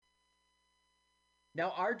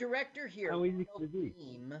Now our director here, How easy could Ronald it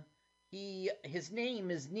be? Neem, his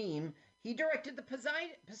name is Neem. He directed the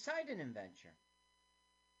Poseidon Adventure.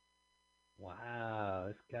 Wow,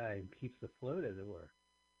 this guy keeps afloat, as it were.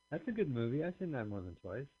 That's a good movie. I've seen that more than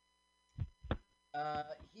twice.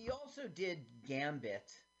 He also did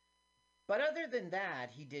Gambit, but other than that,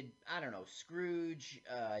 he did, I don't know, Scrooge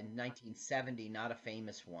in 1970, not a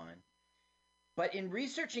famous one. But in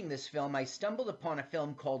researching this film, I stumbled upon a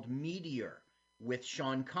film called Meteor with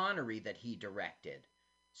Sean Connery that he directed.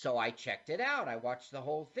 So I checked it out. I watched the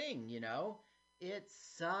whole thing, you know. It You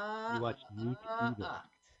sucked. watched Meat Eater.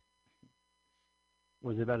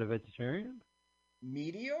 Was it about a vegetarian?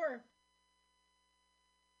 Meteor?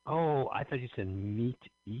 Oh, I thought you said Meat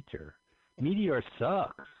Eater. Meteor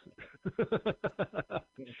sucks.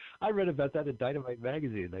 I read about that in Dynamite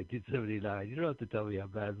magazine in 1979. You don't have to tell me how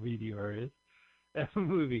bad Meteor is. That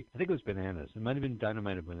movie. I think it was Bananas. It might have been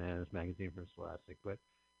Dynamite or Bananas magazine from Scholastic, but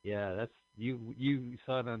yeah, that's you. You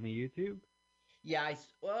saw it on the YouTube. Yeah,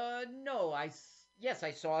 no, yes,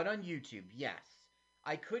 I saw it on YouTube. Yes.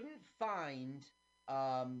 I couldn't find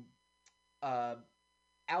um uh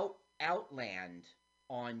Outland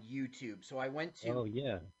on YouTube. Oh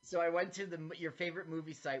yeah, So I went to your favorite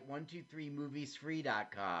movie site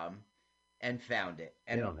 123moviesfree.com and found it.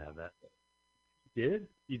 they And don't have that. Did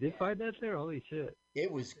you did yeah, find that there? Holy shit!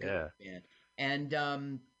 it was good, Yeah. man. And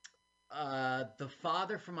the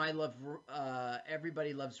father from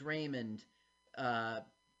Everybody Loves Raymond, uh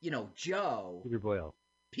Joe, Peter Boyle.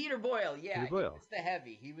 Peter Boyle, yeah, Peter he Boyle. was the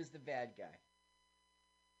heavy. He was the bad guy.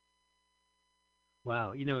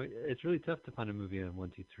 Wow, it's really tough to find a movie on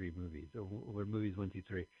 123 movies or movies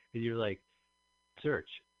 123 because you're like search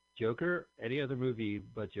Joker, any other movie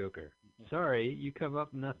but Joker. Sorry, you come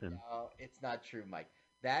up nothing. No, it's not true, Mike.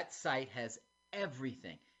 That site has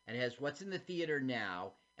everything. And it has what's in the theater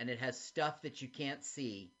now, and it has stuff that you can't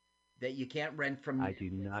see, that you can't rent from I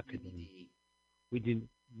do Netflix not condone. DVD. We do.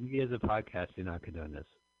 We as a podcast do not condone this.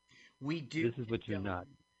 We do This is what you're condone. not.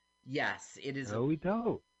 Yes, it is a No, we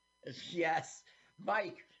don't. yes,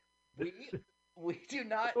 Mike. We we do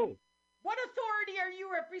not. Oh, What authority are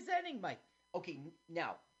you representing, Mike? Okay,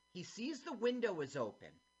 now he sees the window is open,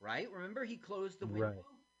 right? Remember he closed the window? right.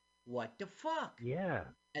 What the fuck? Yeah.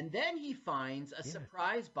 And then he finds a Yeah.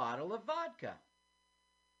 surprise bottle of vodka.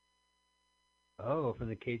 Oh, from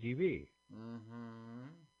the KGB, Mm-hmm.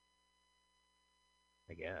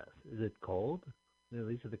 I guess. Is it cold? At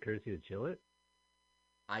least with the courtesy to chill it.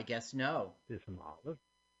 I guess no. There's some olive.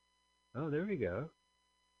 Oh, there we go.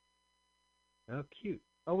 Oh, cute.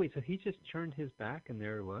 Oh, wait, so he just turned his back and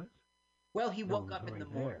there it was? Well, he No, it woke was up in the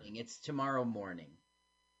right there. morning. It's tomorrow morning.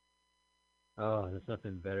 Oh, there's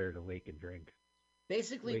nothing better to wake and drink.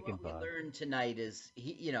 Basically, Wake and what we bod. learned tonight is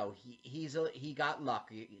he got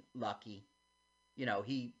lucky.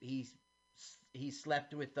 He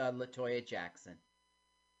slept with Latoya Jackson.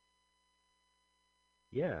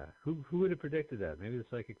 Yeah, who would have predicted that? Maybe the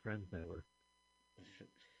Psychic Friends Network.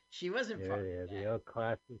 She wasn't Yeah, part of yeah, the that. old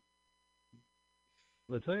classic.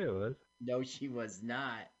 Latoya was No, she was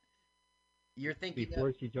not. You're thinking of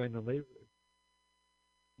before she joined the labor.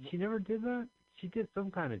 She never did that. She did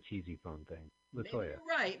some kind of cheesy phone thing. maybe Latoya. you're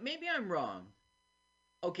right. Maybe I'm wrong.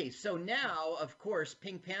 Okay, so now, of course,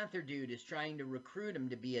 Pink Panther dude is trying to recruit him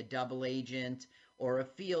to be a double agent or a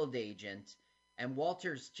field agent, and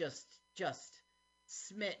Walter's just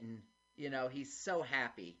smitten. He's so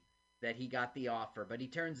happy that he got the offer, but he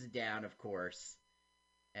turns it down, of course.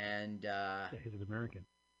 And Yeah, he's an American.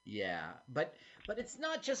 yeah, but it's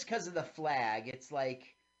not just because of the flag. It's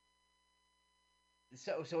like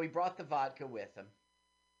so he brought the vodka with him.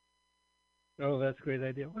 Oh, that's a great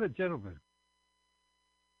idea. What a gentleman.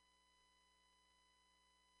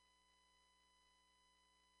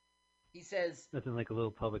 He says Nothing like a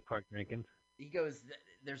little public park drinking. he goes,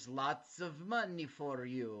 "There's lots of money for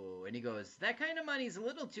you," and he goes, "That kind of money is a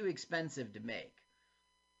little too expensive to make."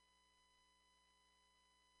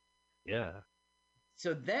 Yeah,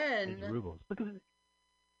 So it's then rubles. Look at it.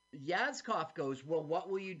 Yazkov goes, "Well, what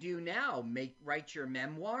will you do now? Write your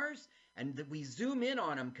memoirs?" And we zoom in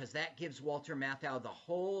on him because that gives Walter Matthau the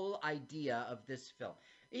whole idea of this film.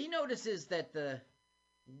 He notices that the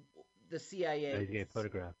CIA Oh, he's is, getting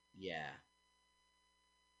photographed. yeah,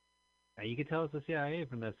 And you can tell it's the CIA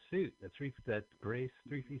from that suit, that gray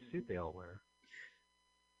three-piece suit they all wear.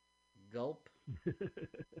 gulp.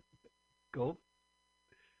 Gulp.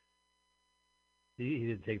 He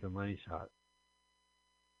didn't take the money shot.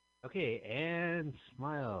 Okay, and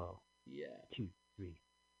smile. Yeah. 2, 3.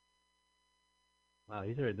 Wow,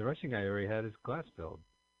 the Russian guy already had his glass filled.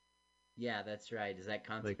 Yeah, that's right. Is that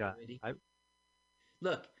Like continuity? I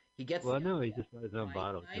Look, He gets the Well, no, he idea. just bought his own Write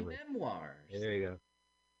bottle. my Too much. memoirs. There you go.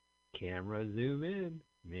 Camera zoom in.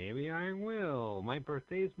 Maybe I will. My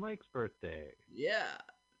birthday is Mike's birthday. Yeah.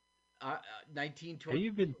 Have you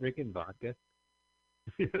 1922. been drinking vodka?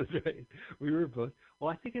 That's right. We were both.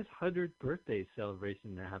 Well, I think his 100th birthday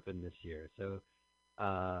celebration happened this year. So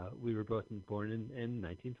we were both born in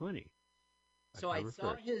 1920, So I October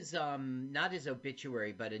saw 1st. his not his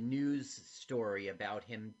obituary, but a news story about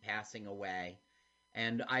him passing away.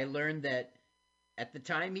 And I learned that at the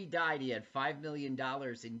time he died, he had $5 million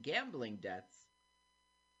in gambling debts.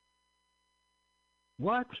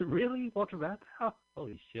 What? Really? Walter Matthau?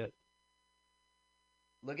 Holy shit.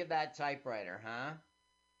 Look at that typewriter, huh?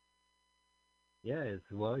 Yeah, it's,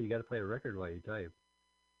 well, you got to play a record while you type.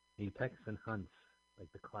 He pecks and hunts, like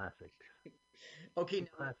the classics. Okay, The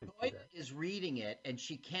now classics do Toya that. is reading it and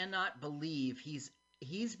she cannot believe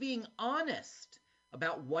he's being honest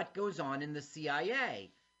about what goes on in the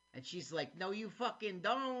CIA. And she's like, "No, you fucking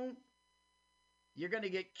don't. You're gonna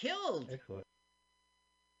get killed." Excellent.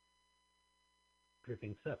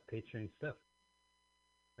 Gripping stuff, picturing stuff.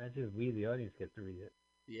 Imagine if we, the audience, get to read it.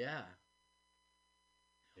 Yeah.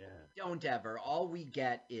 Yeah. Don't ever. All we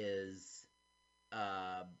get is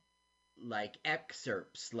uh like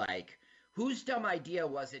excerpts like whose dumb idea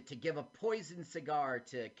was it to give a poison cigar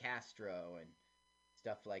to Castro and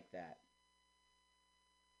stuff like that.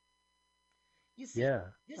 You see, Yeah.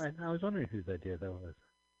 this I was wondering whose idea that was.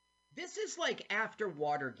 this is like after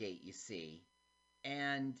Watergate, you see,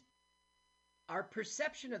 and our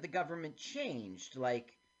perception of the government changed.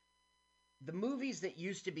 Like the movies that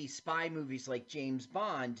used to be spy movies like James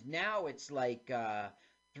Bond, now it's like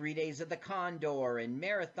 3 Days of the Condor and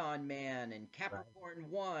Marathon Man and Right. Capricorn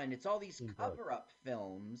One. It's all these Seen both. cover up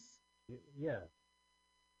films. Yeah.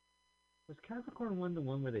 Was Capricorn 1 the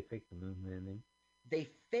one where they faked the moon landing? They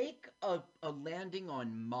fake a landing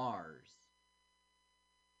on Mars.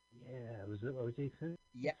 Yeah, was it O.J.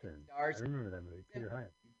 Yeah, it Simpson? I stars remember that movie. Peter Hyam.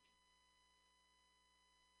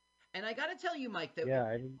 and I got to tell you, Mike, that when Yeah,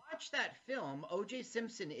 I you didn't. watch that film, O.J.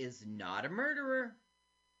 Simpson is not a murderer.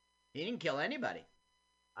 He didn't kill anybody.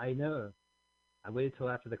 I know. I waited till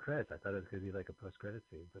after the credits. I thought it was going to be like a post-credit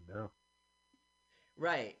scene, but no.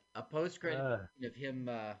 Right, a post-credit Uh, scene of him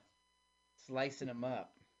slicing him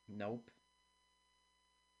up. Nope.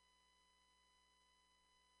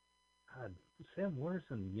 God, Sam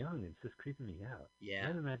Waterston young, it's just creeping me out. I Yeah.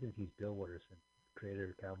 can't imagine he's Bill Waterston, creator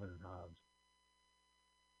of Calvin and Hobbes.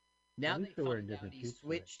 At Now they least they're wearing find out different he suits today.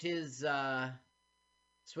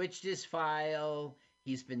 switched his file.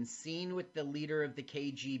 He's been seen with the leader of the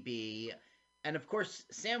KGB. And of course,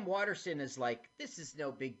 Sam Waterston is like, this is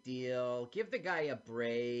no big deal. Give the guy a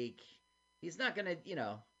break. He's not going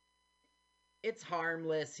to, it's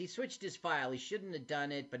harmless. He switched his file. He shouldn't have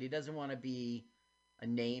done it, but he doesn't want to be a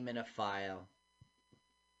name in a file.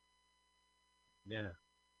 Yeah.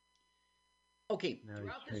 Okay, Now he's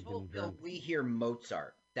throughout this drinking whole and film, drunk. we hear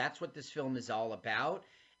Mozart. That's what this film is all about.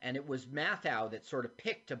 And it was Matthau that sort of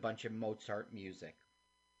picked a bunch of Mozart music.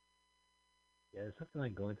 Yeah, it's something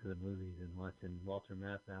like going to the movies and watching Walter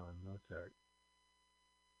Matthau and Mozart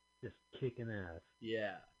just kicking ass.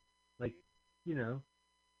 Yeah. Like, you know,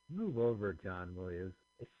 move over, John Williams.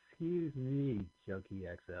 Excuse me, Junkie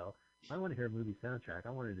XL. I want to hear a movie soundtrack. I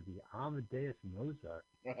want it to be Amadeus Mozart,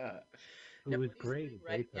 who Now, was what he's great doing at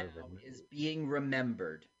right Beethoven. now is being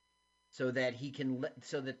remembered so that he can,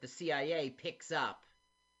 so that the CIA picks up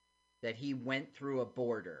that he went through a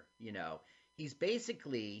border. He's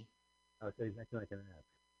basically Oh, so he's acting like an ass.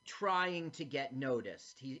 trying to get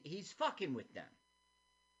noticed. He's fucking with them.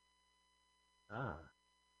 Ah.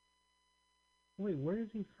 Wait, where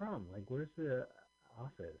is he from? Like, where's the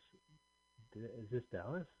office? Is this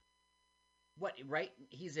Dallas? What, right?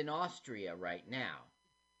 He's in Austria right now.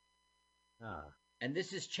 Ah. And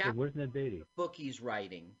this is So chapter where's Ned Beatty? book he's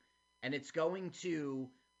writing. And it's going to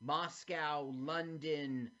Moscow,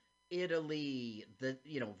 London, Italy,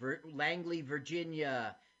 Langley,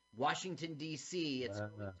 Virginia, Washington, D.C. It's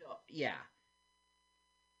going to, yeah.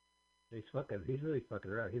 He's really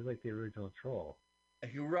fucking around. He's like the original troll.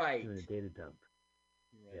 You're right. Doing a data dump.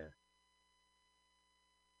 Right. Yeah.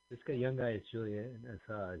 This young guy is Julian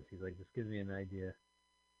Assange. He's like, this gives me an idea.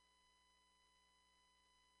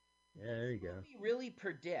 Yeah, there you go. He really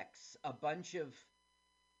predicts a bunch of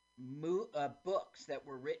books that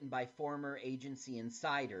were written by former agency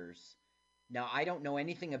insiders. Now, I don't know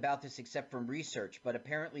anything about this except from research, but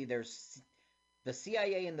apparently there's the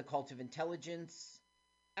CIA and the Cult of Intelligence.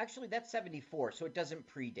 Actually, that's 74, so it doesn't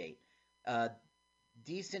predate.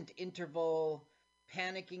 Decent Interval,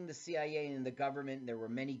 Panicking the CIA and the Government. There were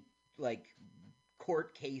many,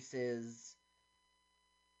 court cases.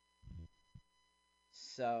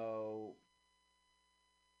 So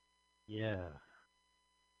Yeah.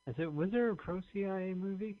 Was there a pro CIA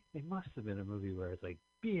movie? It must have been a movie where it's like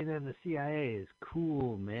being in the CIA is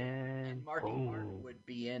cool, and man. Marky Mark Boom. would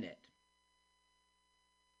be in it.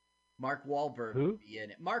 Mark Wahlberg Who? would be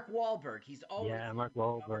in it. Mark Wahlberg, he's always Yeah, in Mark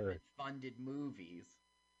Wahlberg. government-funded movies.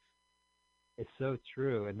 It's so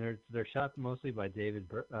true, and they're shot mostly by Peter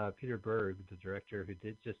Berg, the director who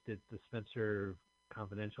did the Spencer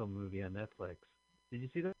Confidential movie on Netflix. Did you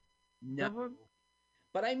see that No, one?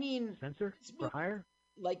 but I mean, Spencer this for movie, Hire?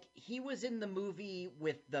 like he was in the movie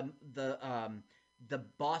with the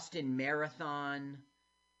Boston Marathon.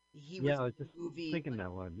 He Yeah, was I in was just the movie, thinking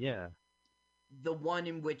that one. Yeah, the one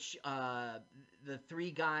in which the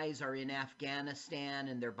three guys are in Afghanistan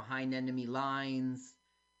and they're behind enemy lines.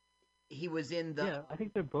 He was in the. yeah. I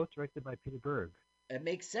think they're both directed by Peter Berg. It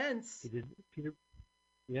makes sense. He did Peter.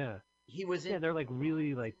 Yeah, He was in. yeah. They're like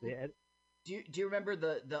really like Do you remember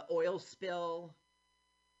the oil spill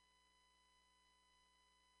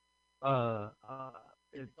uh uh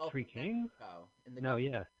in the Gulf Three of Kings? Mexico? In the No, Gulf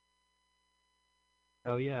yeah.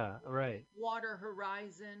 Oh yeah, right. Water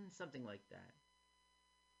Horizon, something like that.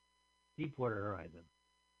 Deepwater Horizon.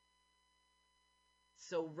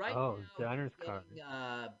 So right Oh, now Diner's he's Card.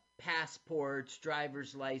 getting passports,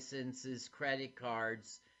 driver's licenses, credit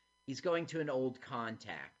cards. He's going to an old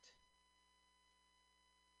contact.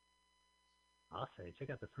 I'll say, check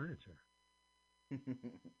out the furniture.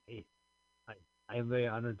 Hey, I I am very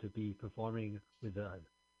honored to be performing with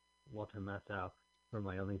Walter Matthau for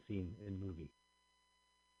my only scene in movie.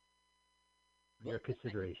 For your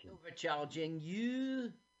consideration. Over Chao Jing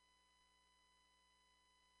Yu.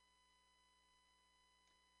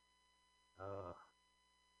 Uh,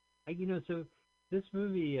 so this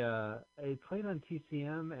movie, it played on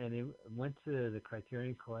TCM and it went to the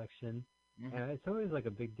Criterion Collection, Mhm. and it's always like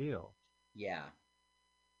a big deal. Yeah.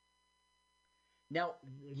 Now,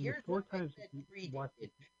 And the here's four one thing times that you watch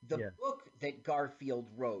it, predated. The yeah, book that Garfield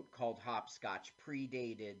wrote called Hopscotch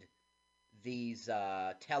predated these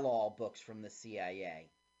tell-all books from the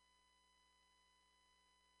CIA.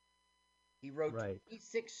 He wrote right.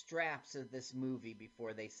 26 drafts of this movie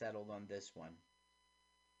before they settled on this one.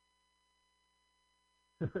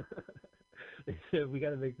 They said we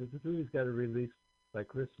got to make this. This movie's got to release by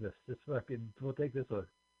Christmas. Just fucking, we'll take this one.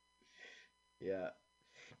 Yeah.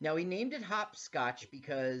 Now, he named it Hopscotch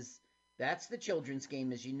because that's the children's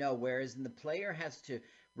game, as you know, whereas the player has to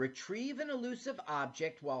retrieve an elusive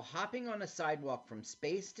object while hopping on a sidewalk from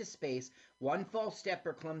space to space. One false step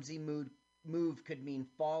or clumsy move could mean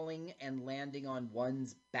falling and landing on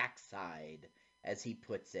one's backside, as he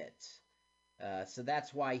puts it. So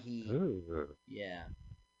that's why he, Ooh. yeah.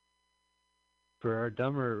 For our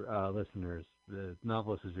dumber listeners, the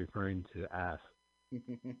novelist is referring to ass.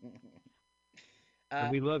 And uh,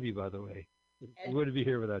 we love you, by the way. We and wouldn't be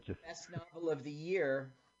here without you. best novel of the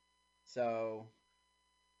year. So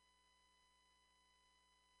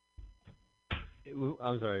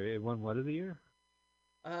I'm sorry, it won what of the year?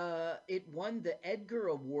 it won the Edgar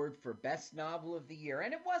Award for Best Novel of the Year,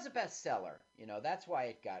 and it was a bestseller. That's why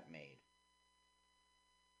it got made.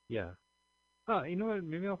 Yeah. Oh, you know what?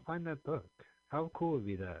 Maybe I'll find that book. How cool would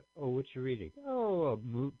be that? Oh, what you reading? Oh, a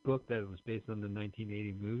book that was based on the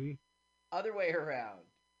 1980 movie? Other way around.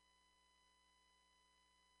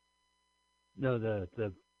 No,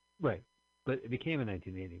 right. But it became a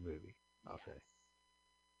 1980 movie, I'll say.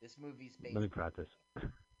 This movie's based. Let me practice.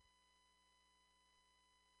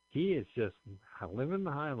 He is just living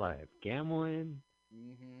the high life, gambling,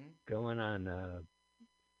 going on,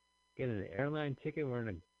 getting an airline ticket,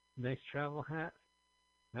 wearing a nice travel hat.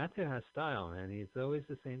 Matthew has style, man. He's always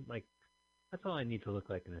the same. Like, that's all I need to look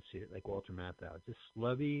like in a suit, like Walter Matthau. Just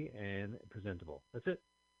slubby and presentable. That's it.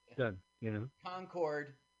 Done.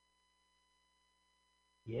 Concord.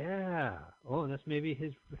 Yeah. Oh, that's maybe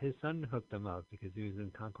his son hooked him up because he was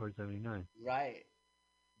in Concord 79. Right.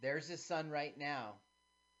 There's his son right now.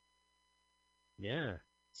 Yeah.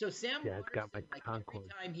 So Sam Dad's got my Waterston, Concord.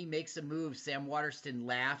 every time he makes a move, Sam Waterston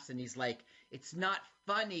laughs and he's like, "It's not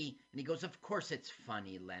funny." And he goes, "Of course it's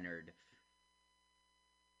funny, Leonard."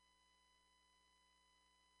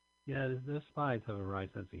 Yeah, those spies have a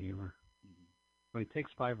right sense of humor. When you take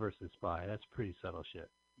Spy versus Spy, that's pretty subtle shit.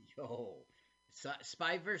 Yo,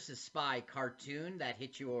 Spy versus Spy cartoon that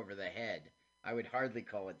hit you over the head. I would hardly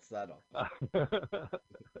call it subtle.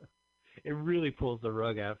 It really pulls the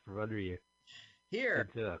rug out from under you. Here,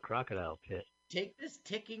 Into a crocodile pit. take this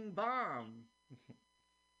ticking bomb.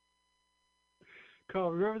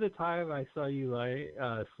 Carl, remember the time I saw you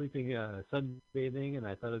sleeping, sunbathing, and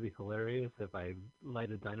I thought it'd be hilarious if I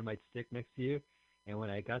light a dynamite stick next to you, And when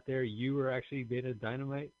I got there, you were actually made of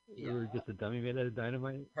dynamite. You were Yeah, just a dummy made out of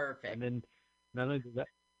dynamite. And perfect. then not only did that,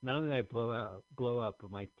 not only did I blow up,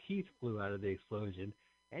 but my teeth flew out of the explosion.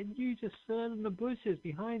 And you just stood in the bushes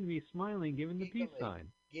behind me, smiling, giving the peace Giggling,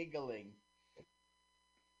 sign. giggling.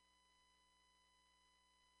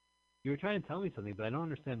 You were trying to tell me something, but I don't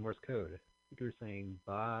understand Morse code. You were saying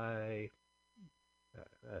bye.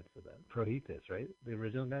 That's that Prohithus, right? The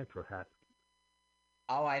original guy, Prohat.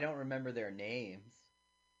 Oh, I don't remember their names.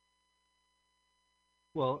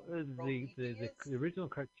 Well, Prometheus? the original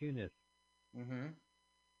cartoonist, Mm-hmm.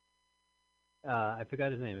 I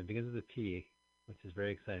forgot his name. It begins with a P, which is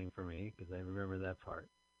very exciting for me because I remember that part.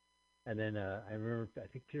 And then I remember, I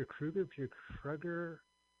think Peter Kruger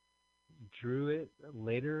drew it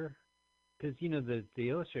later because the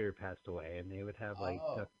illustrator passed away, and they would have like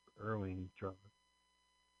Oh. Duck Irwin draw.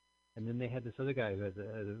 And then they had this other guy who has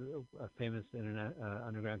a famous internet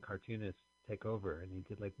underground cartoonist take over, and he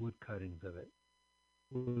did like wood cuttings of it,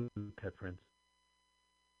 woodcut prints.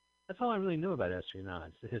 That's all I really know about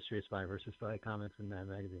astronauts, the history of Spy versus Spy comics and Mad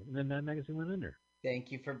Magazine. And then Mad Magazine went under. Thank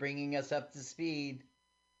you for bringing us up to speed.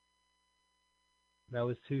 That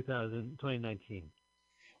was 2019.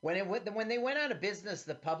 When they went out of business,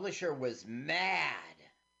 the publisher was mad.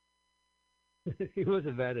 He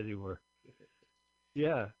wasn't bad anymore.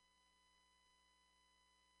 Yeah.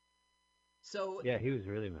 So Yeah, he was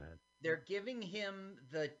really mad. they're giving him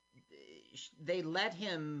they let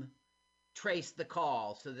him trace the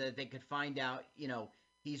call so that they could find out,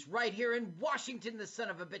 he's right here in Washington, the son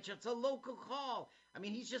of a bitch. It's a local call. I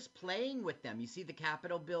mean, he's just playing with them. You see the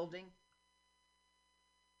Capitol building?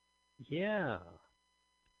 Yeah.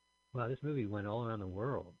 Wow, this movie went all around the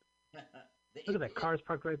world. Look It at that. did. Car's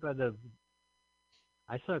parked right by the.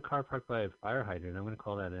 I saw a car parked by a fire hydrant. I'm going to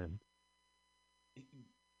call that in.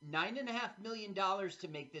 $9.5 million to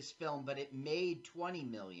make this film, but it made 20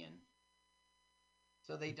 million.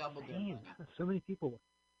 So they doubled their Damn, money. so many people.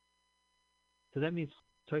 So that means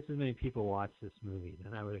twice as many people watch this movie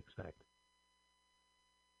than I would expect.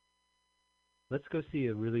 Let's go see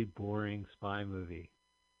a really boring spy movie.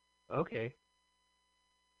 Okay.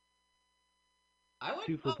 I wouldn't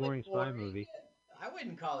Two for call it boring spy boring. movie. I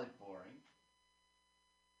wouldn't call it boring.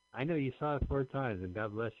 I know you saw it 4 times, and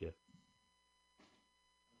God bless you. I'm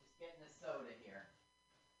just getting a soda here.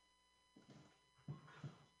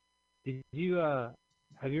 Did you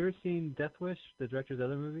have you ever seen Death Wish, the director's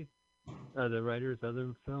other movie, the writer's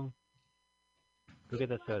other film? Go In get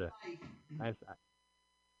that my soda. life, I,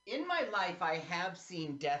 in my life, I have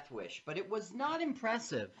seen Death Wish, but it was not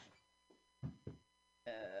impressive.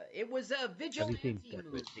 It was a have you seen vigilante Death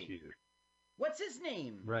Wish movie. 2? What's his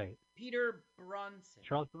name? Right, Peter Bronson.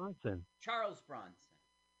 Charles Bronson. Charles Bronson.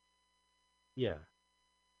 Yeah.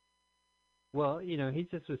 Well, he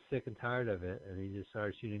just was sick and tired of it, and he just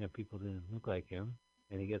started shooting at people who didn't look like him,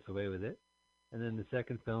 and he gets away with it. And then the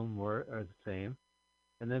second film more are the same,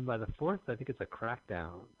 and then by the fourth, I think it's a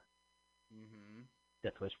crackdown. Mm-hmm.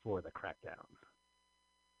 Death Wish 4, the crackdown.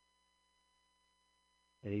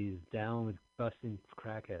 And he's down with busting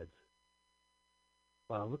crackheads.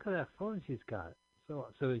 Wow, look at that phone she's got. So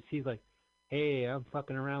she's like, hey, I'm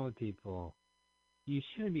fucking around with people. You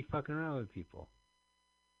shouldn't be fucking around with people.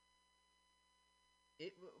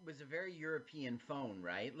 It was a very European phone,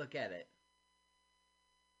 right? Look at it.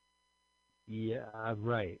 Yeah,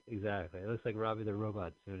 right, exactly. It looks like Robbie the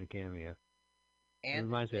Robot doing a cameo. It And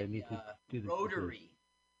reminds me, I there's need to a do this. rotary.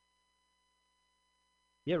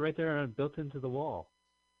 Yeah, right there, built into the wall.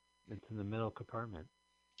 It's in the middle compartment.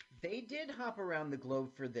 They did hop around the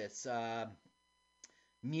globe for this.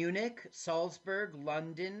 Munich, Salzburg,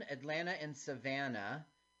 London, Atlanta, and Savannah.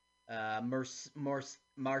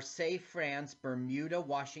 Marseille, France, Bermuda,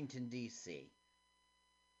 Washington, D.C.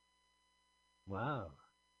 Wow,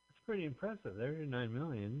 that's pretty impressive. There's 9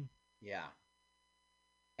 million. Yeah.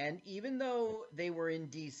 And even though they were in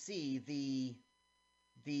D.C.,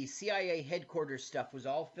 the CIA headquarters stuff was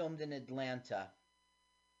all filmed in Atlanta.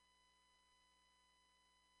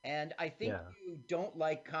 And I think Yeah, you don't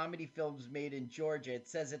like comedy films made in Georgia. It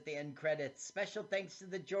says at the end credits, special thanks to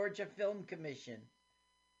the Georgia Film Commission.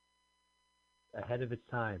 ahead of its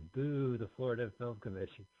time. Boo, the Florida Film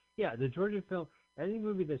Commission. Yeah, the Georgia film. Any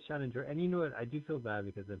movie that's shot in Georgia, and you know what? I do feel bad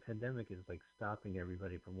because the pandemic is like stopping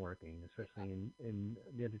everybody from working, especially in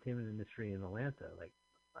the entertainment industry in Atlanta. Like,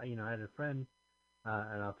 I had a friend,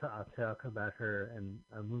 and I'll talk about her and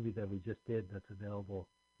a movie that we just did that's available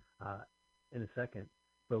in a second.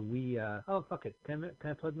 But oh fuck it, can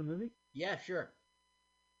I plug the movie? Yeah, sure.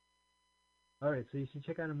 All right, so you should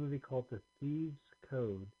check out a movie called The Thieves'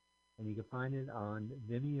 Code, and you can find it on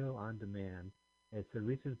Vimeo on demand. It's a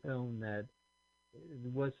recent film that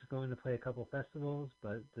it was going to play a couple festivals,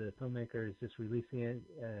 but the filmmaker is just releasing it.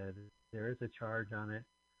 There is a charge on it,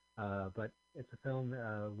 but it's a film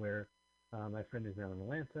where my friend is now in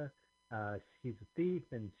Atlanta. She's a thief,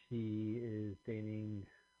 and she is dating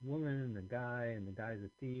a woman and a guy, and the guy's a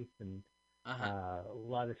thief, and Uh-huh. a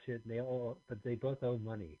lot of shit. But they both owe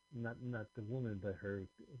money. Not the woman, but her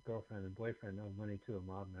girlfriend and boyfriend owe money to a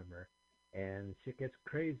mob member, and shit gets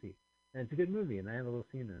crazy. And it's a good movie, and I have a little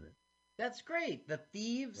scene in it. That's great. The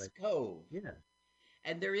Thieves Like, Cove. yeah,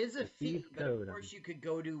 And there is a the Thieves fee, but of Code. course you could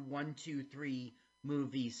go to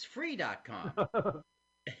 123moviesfree.com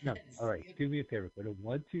No, and all right. see Do me a favor. Go to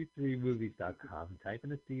 123movies.com. Type in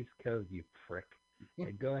the Thieves Code, you prick, it.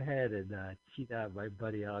 and go ahead and cheat out my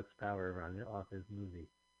buddy Alex Power off his movie.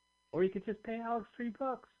 Or you could just pay Alex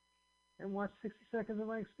 $3 and watch 60 seconds of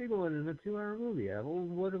Mike Spiegelman in a 2-hour movie.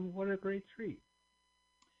 What a great treat.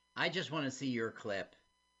 I just want to see your clip.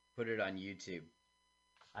 Put it on YouTube.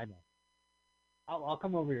 I know. I'll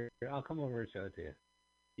come over here. I'll come over and show it to you.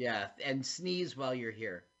 Yeah, and sneeze while you're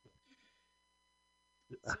here.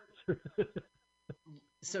 So,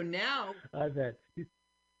 so now, I bet.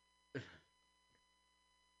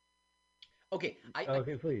 okay, I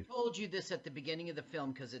Okay, please. told you this at the beginning of the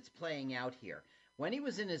film because it's playing out here. When he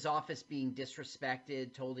was in his office being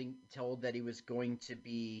disrespected, told that he was going to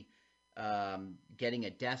be getting a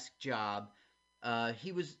desk job,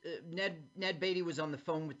 he was Ned Beatty was on the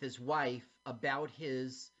phone with his wife about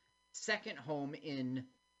his second home in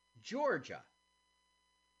Georgia.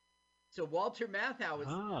 So Walter Matthau was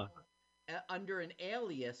Ah, under an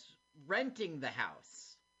alias renting the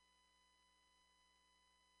house.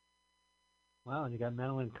 wow, and you got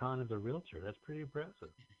Madeline Kahn as a realtor. That's pretty impressive.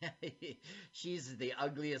 She's the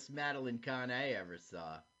ugliest Madeline Kahn I ever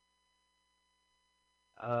saw.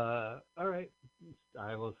 All right.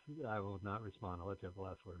 I will not respond. I'll let you have the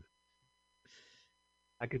last word.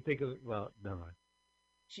 I could think of, well, never mind.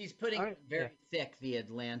 She's putting All on right, yeah. very thick the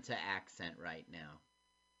Atlanta accent right now.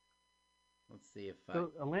 Let's see if I.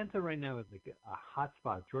 So Atlanta right now is like a hot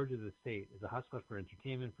spot. Georgia, the state, is a hot spot for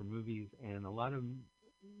entertainment, for movies, and a lot of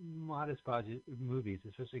modest budget movies,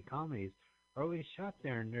 especially comedies, are always shot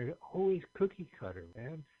there, and they're always cookie cutter,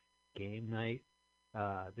 man. Game night.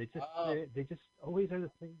 Oh, They just always are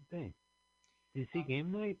the same thing. Did you see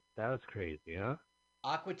Game Night? That was crazy, huh?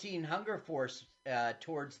 Aqua Teen Hunger Force,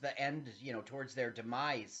 towards the end, towards their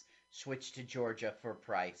demise, switched to Georgia for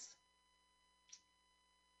price.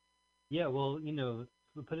 Yeah, well, to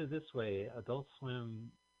put it this way, Adult Swim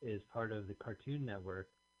is part of the Cartoon Network,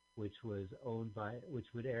 which would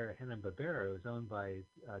air Hanna-Barbera. It was owned by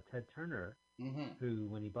Ted Turner, Hmm. who,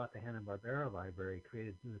 when he bought the Hanna-Barbera library,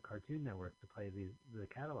 created the Cartoon Network to play the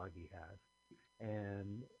catalog he has.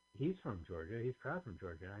 And he's from Georgia. He's proud from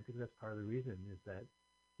Georgia. And I think that's part of the reason is that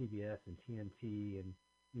CBS and TNT and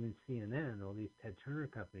even CNN, all these Ted Turner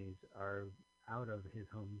companies are out of his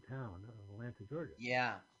hometown of Atlanta, Georgia.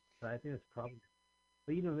 Yeah. So I think that's probably.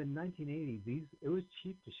 But in 1980, it was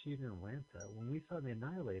cheap to shoot in Atlanta. When we saw The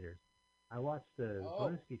Annihilators, I watched the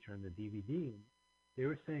bonus Oh, feature on the DVD. They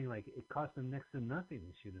were saying like it cost them next to nothing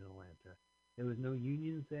to shoot in Atlanta. There was no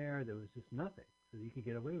unions there. There was just nothing, so you could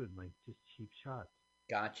get away with like just cheap shots.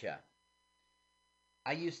 gotcha.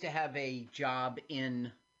 I used to have a job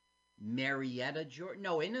in Marietta, Georgia.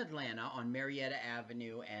 No, in Atlanta on Marietta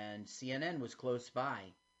Avenue, and CNN was close by.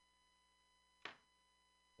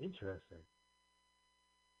 Interesting.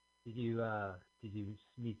 Did you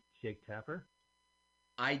meet Jake Tapper?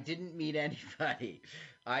 I didn't meet anybody.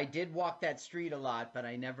 I did walk that street a lot, but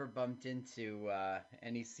I never bumped into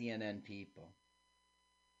any CNN people.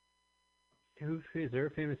 Who is there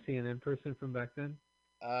a famous CNN person from back then?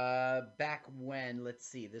 Back when, let's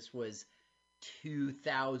see, this was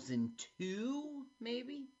 2002,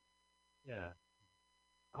 maybe? Yeah.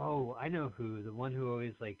 Oh, I know who. The one who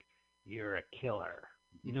always like, you're a killer.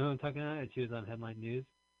 You know who I'm talking about? She was on Headline News.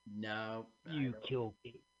 No, I You kill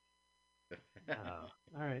me. don't. Oh,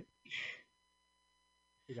 all right.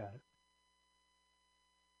 You got it.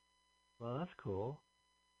 Well, that's cool.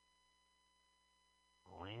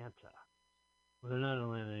 Atlanta. Well, they're not in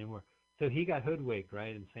Atlanta anymore. So he got hoodwinked,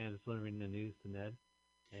 right? And Sam's delivering the news to Ned.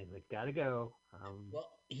 And he's like, gotta go. Well,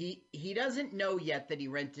 he doesn't know yet that he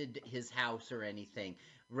rented his house or anything.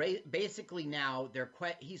 Basically, now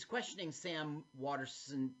he's questioning Sam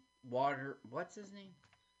Waterson. What's his name?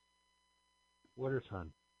 Water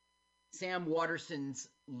son. Sam Waterson's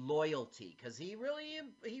loyalty, because he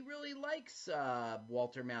really likes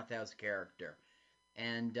Walter Matthau's character,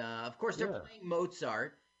 and of course they're Yeah. playing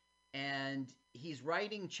Mozart, and he's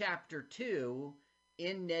writing chapter 2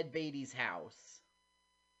 in Ned Beatty's house.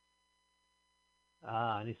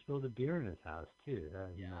 Ah, and he spilled a beer in his house too.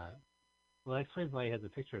 Yeah. Well, that explains why he has a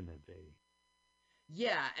picture of Ned Beatty.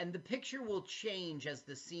 Yeah, and the picture will change as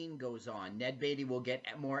the scene goes on. Ned Beatty will get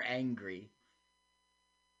more angry.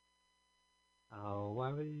 Oh,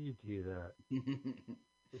 why would you do that? No,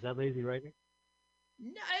 Is that lazy writing?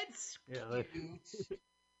 it's Yeah, cute.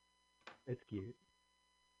 it's cute.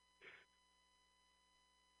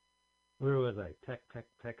 Where was I? Peck, peck,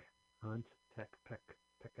 peck, hunt, peck, peck,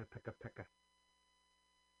 pecka, pecka, pecka.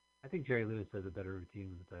 I think Jerry Lewis has a better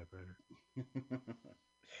routine with the typewriter.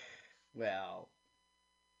 Well,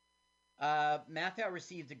 Matthau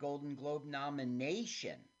received a Golden Globe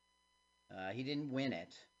nomination. He didn't win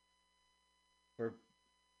it for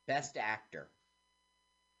Best Actor.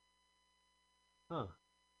 Huh.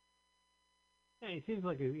 Yeah, he seems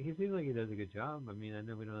like he does a good job. I mean, I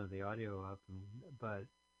know we don't have the audio up, but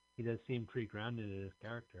he does seem pretty grounded in his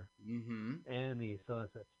character, Mm-hmm. and he still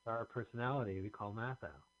has that star personality we call Mathau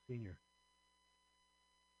Senior.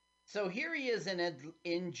 So here he is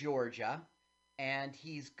in Georgia, and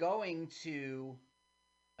he's going to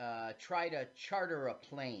try to charter a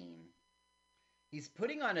plane. He's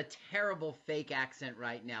putting on a terrible fake accent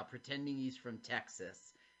right now, pretending he's from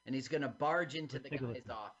Texas, and he's going to barge into the guy's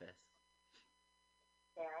office.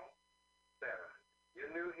 Sarah, you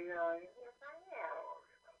new here, are you? Yes, I am.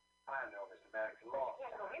 I know Mr. Maddox a long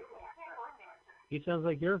time. He sounds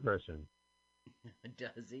like your person.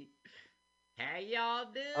 Does he? How y'all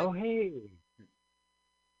doing? Oh, hey.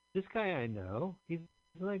 This guy I know. He's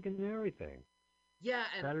like in everything. Yeah,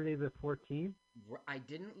 and Saturday the 14th? I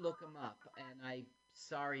didn't look him up, and I'm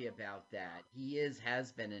sorry about that. He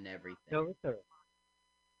has been in everything. No, it's all right.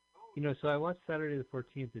 You know, so I watched Saturday the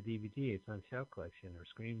 14th, the DVD. It's on Shout Collection or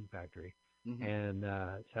Scream Factory and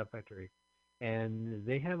Shout Factory. And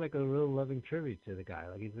they have like a real loving tribute to the guy.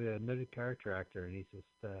 Like he's a noted character actor, and he's just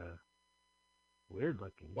weird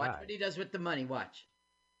looking guy. Watch what he does with the money. Watch.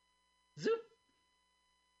 Zoop.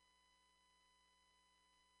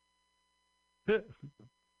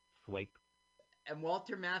 Swipe. And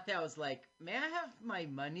Walter Matthau is like, "May I have my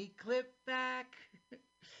money clip back?"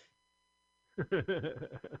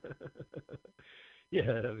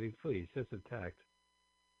 Yeah, I mean, please, just attacked.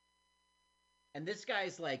 And this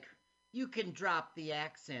guy's like, "You can drop the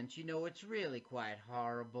accent. You know, it's really quite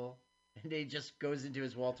horrible." And he just goes into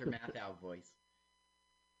his Walter Matthau voice.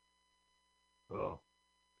 Oh,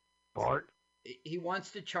 Bart. He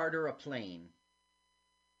wants to charter a plane,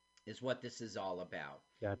 is what this is all about.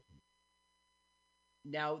 Yeah.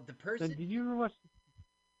 Now, the person... Then did you ever watch...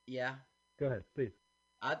 Yeah? Go ahead, please.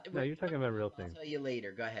 No, you're talking about real things. I'll tell you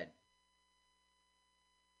later. Go ahead.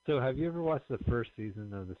 So have you ever watched the first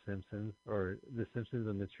season of The Simpsons, or The Simpsons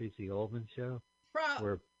on the Tracy Ullman show,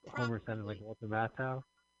 where Homer sounded like Walter Matthau?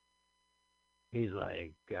 He's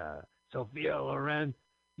like, Sophia Loren,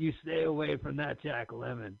 you stay away from that Jack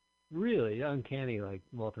Lemmon. Really uncanny, like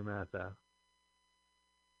Walter Matthau.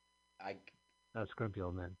 That's Grumpy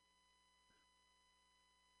Old Man.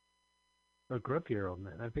 Or Grumpier Old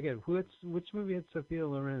Man. I forget. Which movie had Sophia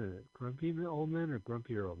Loren in it? Grumpy Old Man or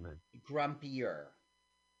Grumpier Old Man? Grumpier.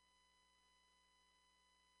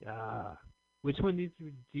 Ah. Which one do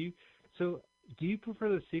you... So, do you prefer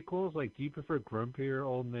the sequels? Like, do you prefer Grumpier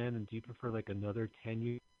Old Man, and do you prefer, like, Another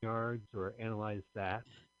 10 Yards, or Analyze That?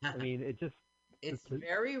 I mean, it just... It's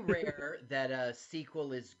very rare that a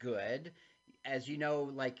sequel is good. As you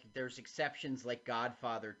know, like, there's exceptions like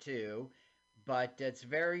Godfather 2, but it's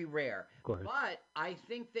very rare. Of course. But I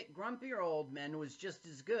think that Grumpier Old Men was just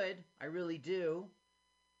as good. I really do.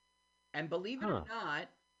 And believe it or not,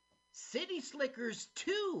 City Slickers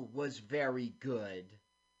 2 was very good.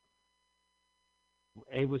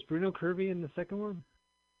 Hey, was Bruno Kirby in the second one?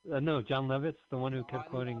 No, John Lovitz, the one who kept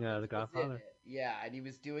quoting The Godfather. Yeah, and he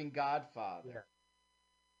was doing Godfather.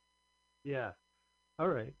 Yeah. All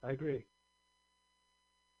right, I agree.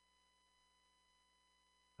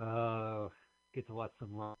 Get to watch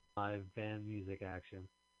some live band music action.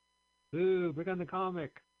 Ooh, bring on the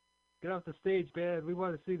comic. Get off the stage, band. We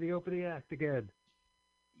want to see the opening act again.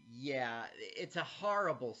 Yeah, it's a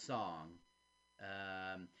horrible song.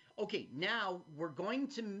 Okay, now we're going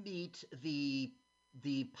to meet the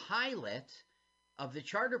pilot of the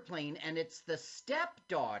charter plane, and it's the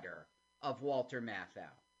stepdaughter of Walter Matthau.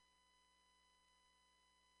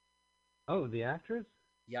 Oh, the actress?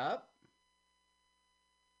 Yup.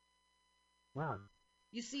 Wow.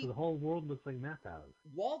 You see, so the whole world looks like Matthau.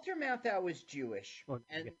 Walter Matthau was Jewish,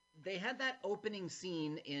 and they had that opening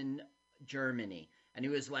scene in Germany, and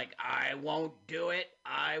he was like, "I won't do it,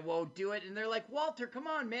 I won't do it," and they're like, "Walter, come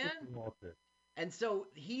on, man." Walter. And so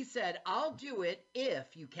he said, I'll do it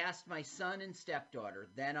if you cast my son and stepdaughter,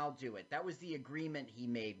 then I'll do it. That was the agreement he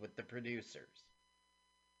made with the producers.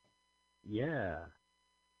 Yeah.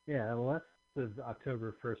 Yeah, well, that's the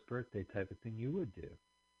October 1st birthday type of thing you would do.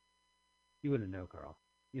 You wouldn't know, Carl.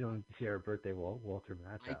 You don't share a birthday with Walter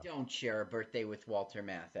I Matthau. don't share a birthday with Walter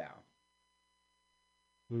Matthau.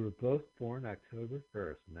 We were both born October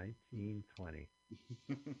 1st, 1920.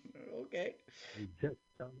 Okay. We just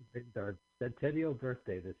celebrated our centennial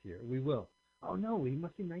birthday this year. We will. Oh, no, we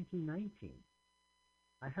must be 1919.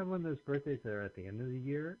 I have one of those birthdays that are at the end of the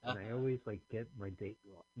year, and I always get my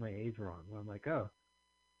age wrong. Where I'm like, oh,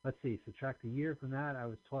 let's see, subtract a year from that, I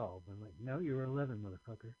was 12. I'm like, no, you were 11,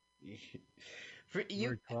 motherfucker. For you,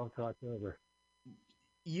 We're 12 to October.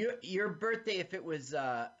 Your birthday, if it was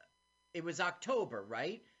October,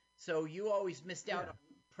 right? So you always missed out on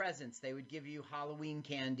presents. They would give you Halloween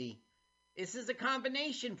candy. This is a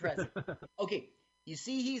combination present. Okay, you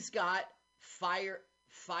see, he's got firecrackers.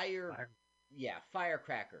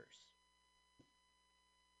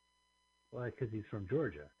 Well, because he's from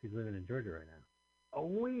Georgia. He's living in Georgia right now. Oh,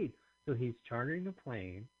 wait. So he's chartering a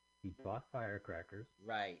plane. He bought firecrackers.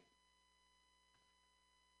 Right.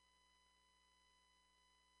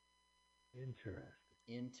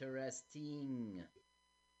 Interesting.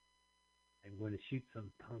 I'm going to shoot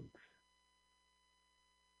some punks.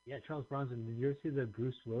 Yeah, Charles Bronson. Did you ever see the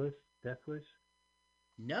Bruce Willis Death Wish?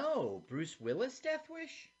 No, Bruce Willis Death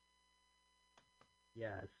Wish?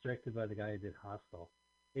 Yeah, it's directed by the guy who did Hostel.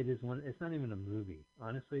 It is one. It's not even a movie.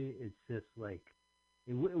 Honestly, it's just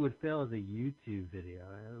it would fail as a YouTube video.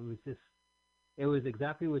 It was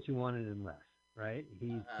exactly what you wanted and less. Right?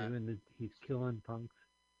 He's killing punks,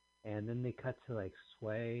 and then they cut to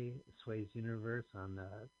Sway's universe on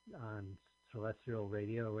celestial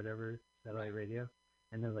radio or whatever, satellite radio.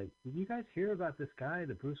 And they're like, did you guys hear about this guy,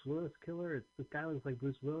 the Bruce Willis killer? This guy looks like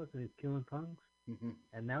Bruce Willis and he's killing punks. Mm-hmm.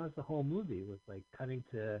 And that was the whole movie, was cutting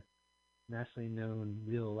to nationally known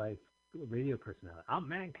real life radio personality. I'm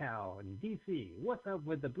Mancow in DC. What's up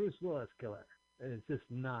with the Bruce Willis killer? And it's just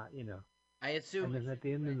not, I assume. And then at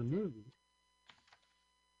the end of the movie.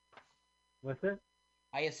 What's that?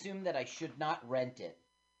 I assume that I should not rent it.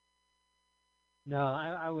 No,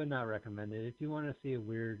 I would not recommend it. If you want to see a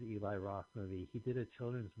weird Eli Roth movie, he did a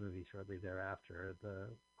children's movie shortly thereafter, The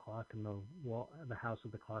House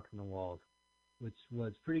with the Clock in the Walls, which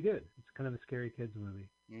was pretty good. It's kind of a scary kids movie.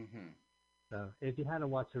 Mm-hmm. So if you had to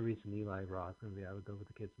watch a recent Eli Roth movie, I would go with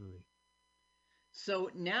the kids movie. So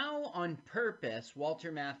now, on purpose,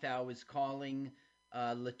 Walter Matthau is calling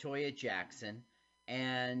LaToya Jackson,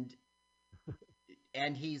 and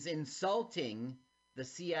he's insulting the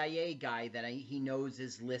CIA guy that he knows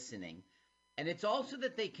is listening. And it's also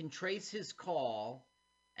that they can trace his call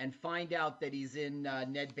and find out that he's in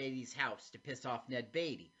Ned Beatty's house to piss off Ned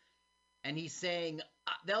Beatty. And he's saying,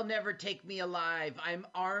 they'll never take me alive. I'm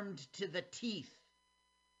armed to the teeth.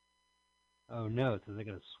 Oh, no. So they're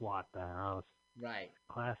going to SWAT the house. Right.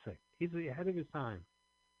 Classic. He's ahead of his time.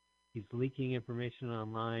 He's leaking information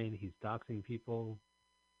online. He's doxing people.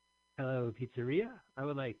 Hello, pizzeria? I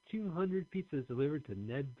would like 200 pizzas delivered to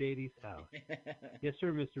Ned Beatty's house. Yes,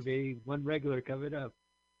 sir, Mr. Beatty. One regular coming up.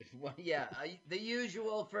 Well, yeah, the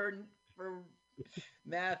usual for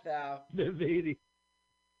Matthau. Ned Beatty.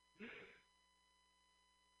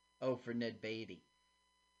 Oh, for Ned Beatty.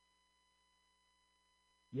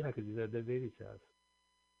 Yeah, because he's at Ned Beatty's house.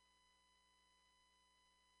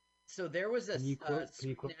 So there was a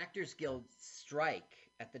Screen Actors Guild strike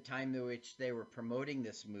at the time in which they were promoting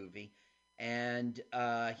this movie, and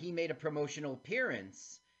he made a promotional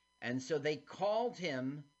appearance, and so they called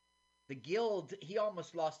him, the Guild, he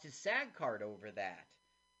almost lost his SAG card over that.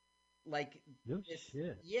 No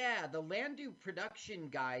shit. Yeah, the Landu production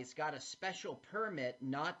guys got a special permit,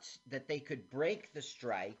 not that they could break the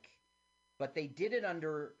strike, but they did it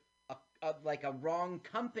under a wrong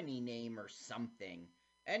company name or something.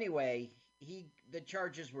 Anyway, the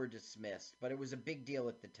charges were dismissed, but it was a big deal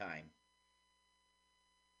at the time.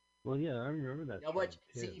 Well, yeah, I remember that. Now,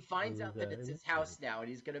 he finds out that it's his house now, and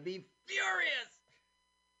he's going to be furious.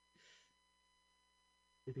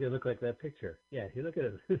 He's going to look like that picture. Yeah, you look at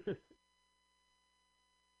him.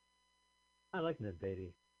 I like Ned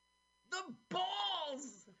Beatty. The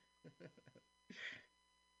balls!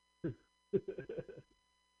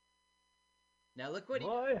 Now look what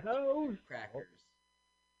My house! Crackers.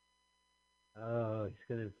 Oh, he's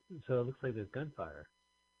gonna. So it looks like there's gunfire.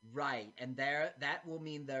 Right, and that will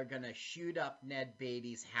mean they're gonna shoot up Ned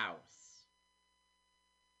Beatty's house.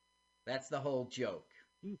 That's the whole joke.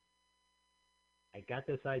 I got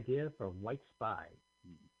this idea from White Spy.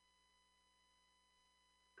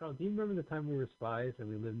 Carl, do you remember the time we were spies and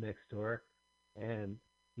we lived next door, and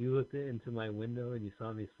you looked into my window and you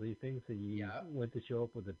saw me sleeping, so you Yeah. went to show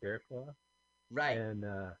up with a bear claw, Right. and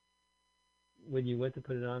when you went to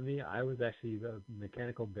put it on me, I was actually a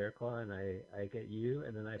mechanical bear claw, and I get you,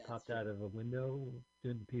 and then I That's popped right. out of a window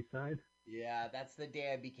doing the peace sign. Yeah, that's the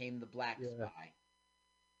day I became the Black Yeah, Spy.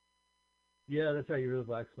 yeah, that's right. You were the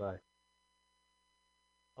black spy.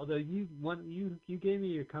 Although you gave me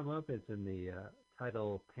your comeuppance in the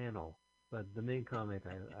title panel, but the main comic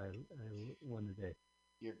I won the day.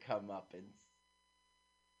 Your comeuppance.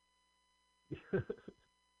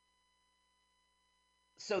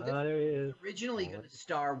 So this There he was is. originally going Oh, to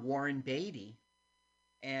star Warren Beatty,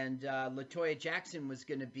 and Latoya Jackson was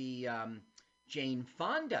going to be Jane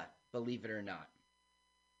Fonda, believe it or not.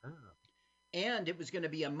 ah. And it was going to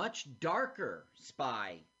be a much darker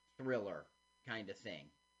spy thriller kind of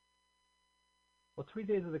thing. Well, 3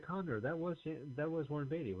 Days of the Condor. That was Warren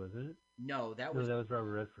Beatty, wasn't it? No, that No, was that was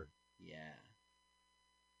Robert Redford. yeah.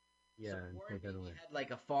 So Yeah, and Warren Faye Beatty Dunaway. had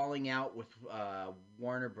like a falling out with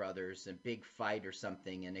Warner Brothers, a big fight or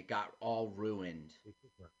something, and it got all ruined.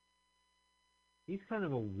 He's kind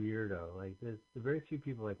of a weirdo. Like there's very few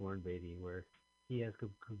people like Warren Beatty where he has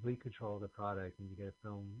complete control of the product, and you get a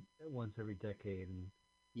film once every decade, and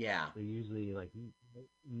Yeah. they're usually like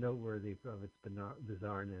noteworthy of its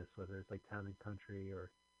bizarreness, whether it's like Town and Country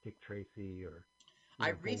or Dick Tracy or I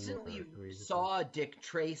recently Bulworth, where you just like, saw Dick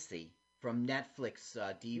Tracy from Netflix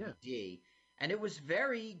yeah, DVD, and it was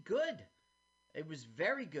very good. It was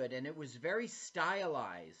very good, and it was very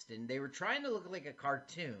stylized, and they were trying to look like a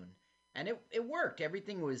cartoon, and it worked.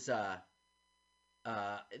 Everything was the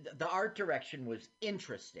art direction was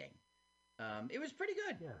interesting. It was pretty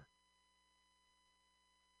good. yeah.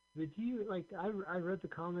 But you like I read the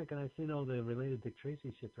comic and I've seen all the related Dick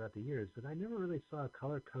Tracy shit throughout the years, but I never really saw a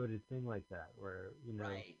color coded thing like that where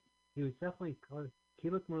Right. he was definitely color. He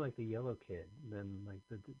looked more like the Yellow Kid than like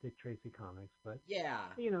the Dick Tracy comics, but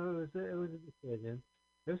Yeah. it was a decision.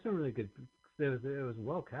 There was some really good. It was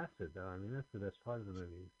well casted though. I mean that's the best part of the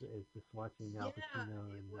movie. Is just watching Al Yeah,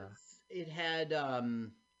 Pacino it and was. It had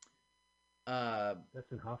uh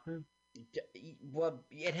Dustin Hoffman. well,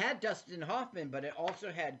 it had Dustin Hoffman, but it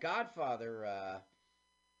also had Godfather.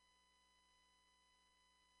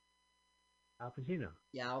 Al Pacino.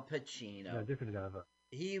 Yeah, Al No, Pacino. different guy. But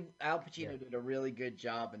Al yeah. Pacino did a really good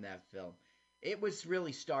job in that film. It was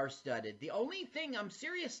really star-studded. The only thing, I'm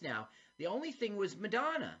serious now, the only thing was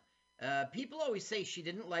Madonna. People always say she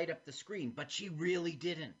didn't light up the screen, but she really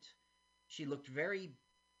didn't. She looked very,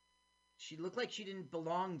 she looked like she didn't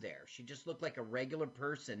belong there. She just looked like a regular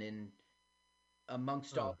person in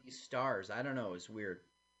amongst Oh, all these stars. I don't know, it was weird.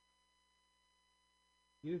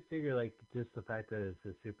 you would figure like just the fact that it's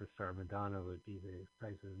a superstar Madonna would be the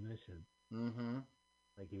price of admission. Mm-hmm.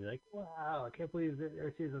 Like you'd be like, wow, I can't believe that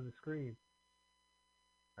there she is on the screen.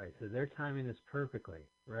 All right, so they're timing this perfectly,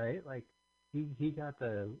 right? Like he got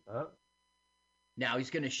the Now he's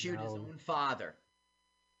going to shoot his now own father.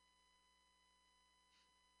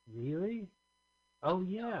 really? Oh No,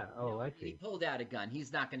 yeah. no, Oh, I he see. pulled out a gun.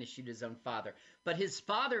 He's not going to shoot his own father, but his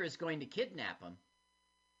father is going to kidnap him.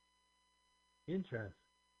 Interest.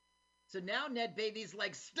 So now Ned Beatty's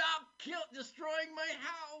like, "Stop destroying my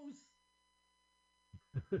house."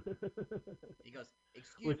 He goes,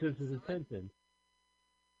 "Excuse Which me, is his son." intention.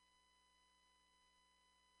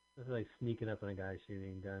 It's like sneaking up on a guy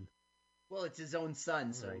shooting a gun. Well, it's his own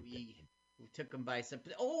son, so Right. he took him by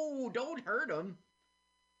surprise. Oh, don't hurt him.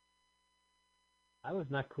 I was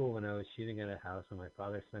not cool when I was shooting at a house and my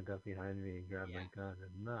father snuck up behind me and grabbed Yeah, my gun.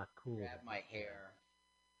 And not cool. grab my hair.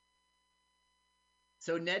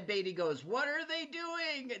 So Ned Beatty goes, "What are they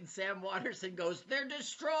doing?" And Sam Waterston goes, "They're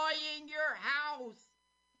destroying your house."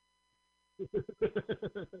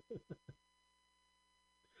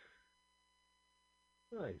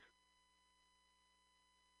 Nice.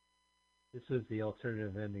 This was the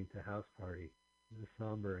alternative ending to House Party. The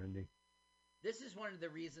somber ending. This is one of the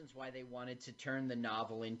reasons why they wanted to turn the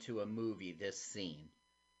novel into a movie, this scene.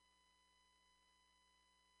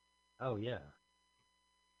 Oh yeah.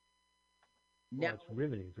 Well, Now, it's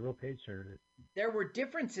riveting. It's a real page turner. there were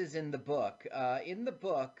differences in the book. In the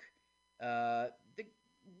book, uh, the,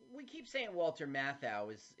 we keep saying Walter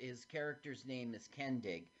Matthau. His character's name is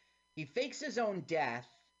Kendig. He fakes his own death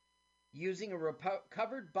using a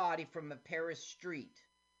recovered body from a Paris street.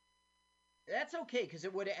 That's okay because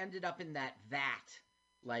it would have ended up in that vat,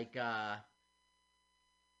 like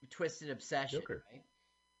Twisted Obsession, Joker.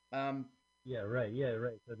 right? Yeah, right. Yeah,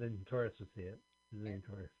 right. So then Taurus would see it. His name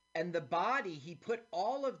Taurus. And the body, he put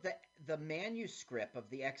all of the manuscript of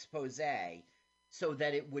the expose so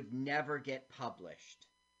that it would never get published.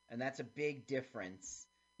 And that's a big difference.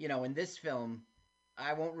 In this film,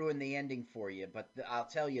 I won't ruin the ending for you, but I'll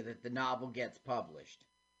tell you that the novel gets published.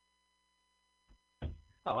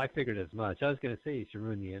 Oh, I figured as much. I was going to say you should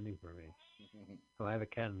ruin the ending for me. Oh, I have a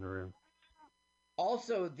cat in the room.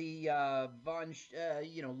 Also, the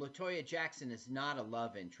Latoya Jackson is not a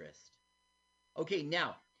love interest. Okay,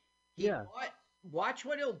 now Yeah. Watch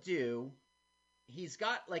what he'll do. He's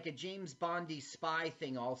got like a James Bondy spy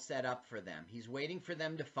thing all set up for them. He's waiting for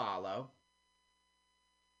them to follow.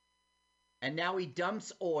 And now he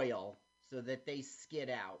dumps oil so that they skid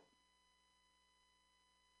out.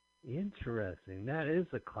 Interesting. That is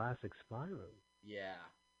a classic spy movie. Yeah.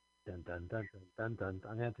 Dun dun dun dun dun dun.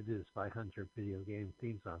 I'm gonna have to do the Spy Hunter video game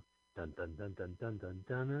theme song. Dun dun dun dun dun dun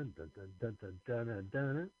dun dun dun dun dun dun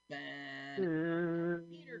dun dun.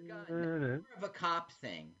 Peter Gunn. That's more of a cop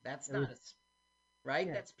thing. That's not right.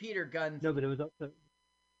 Yeah. That's Peter Gunn. No, but it was also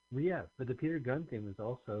but the Peter Gunn theme was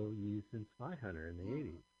also used in Spy Hunter in the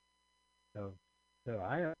 '80s. So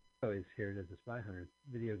I always hear it as a Spy Hunter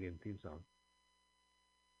video game theme song.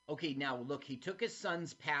 Okay, now look, he took his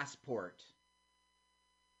son's passport.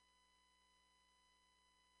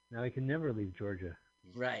 Now he can never leave Georgia.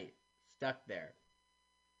 Right, stuck there.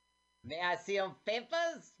 May I see your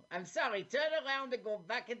papers? I'm sorry, turn around and go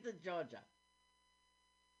back into Georgia.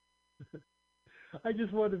 I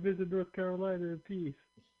just want to visit North Carolina in peace.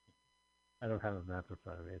 I don't have a map in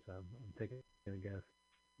front of me, so I'm taking a guess.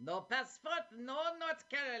 No passport, no North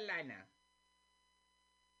Carolina.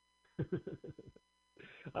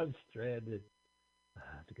 I'm stranded. I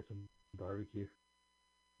have to get some barbecue.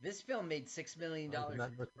 This film made $6 million in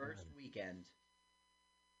the first weekend.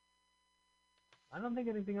 I don't think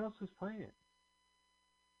anything else was playing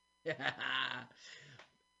it.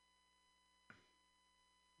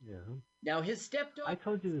 Yeah. Now his stepdaughter. I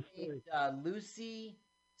told you the story. Lucy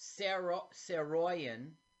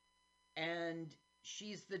Saroyan, and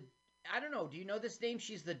she's the. I don't know. Do you know this name?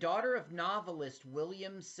 She's the daughter of novelist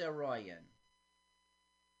William Saroyan.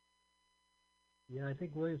 Yeah, I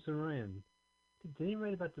think William Saroyan. Did he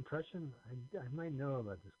write about depression? I might know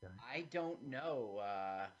about this guy. I don't know.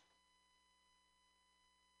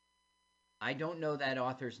 I don't know that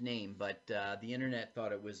author's name, but the internet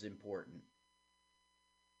thought it was important.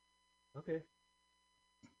 Okay.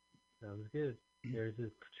 Sounds good. There's a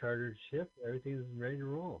chartered ship. Everything's ready to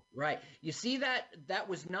roll. Right. You see that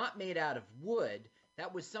was not made out of wood.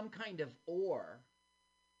 That was some kind of ore.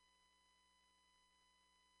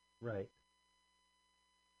 Right.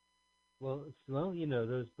 Well,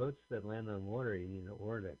 those boats that land on water, you need an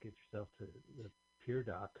oar to get yourself to the pier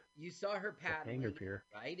dock. You saw her paddling, hangar pier.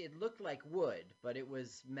 Right? It looked like wood, but it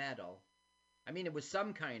was metal. I mean, it was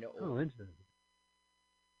some kind of ore. Oh, interesting.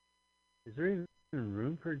 Is there even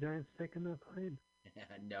room for a giant stick in that plane?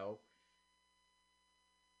 No.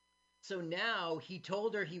 So now he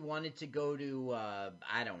told her he wanted to go to,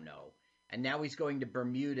 I don't know. And now he's going to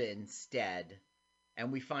Bermuda instead.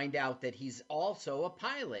 And we find out that he's also a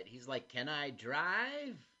pilot. He's like, can I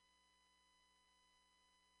drive?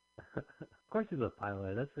 Of course he's a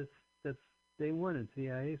pilot. That's day one in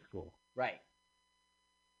CIA school. Right.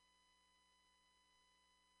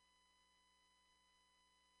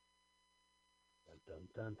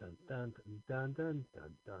 Dun dun dun dun dun dun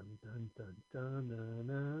dun dun dun dun dun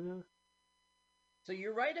dun. So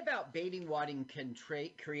you're right about baiting wadding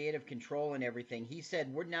creative control and everything. He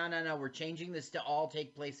said, no, we're changing this to all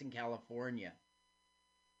take place in California.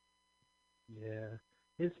 Yeah.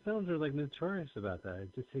 His films are like notorious about that.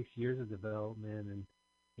 It just takes years of development, and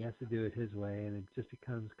he has to do it his way, and it just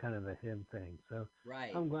becomes kind of a him thing. So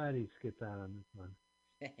right. I'm glad he skipped out on this one.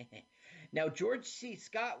 Now, George C.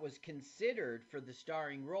 Scott was considered for the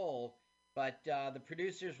starring role, but the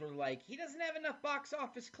producers were like, he doesn't have enough box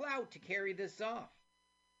office clout to carry this off.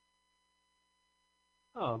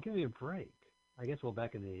 Oh, give me a break. I guess,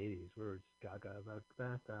 back in the 80s, we were just gaga about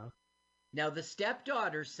Matthau. Now, the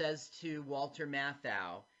stepdaughter says to Walter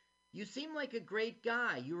Matthau, you seem like a great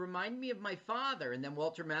guy. You remind me of my father. And then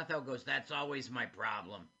Walter Matthau goes, that's always my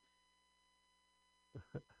problem.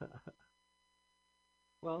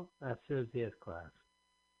 Well, that shows he has class.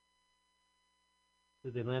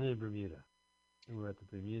 So they landed in Bermuda. And we're at the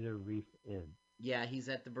Bermuda Reef Inn. Yeah, he's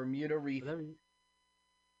at the Bermuda Reef.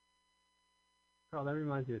 Carl, that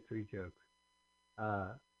reminds me of three jokes.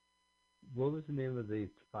 What was the name of the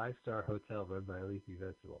 5-star hotel run by a leafy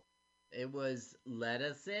vegetable? It was Let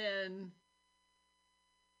Us In.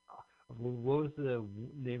 What was the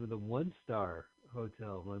name of the 1-star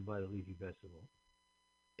hotel run by the leafy vegetable?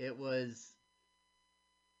 It was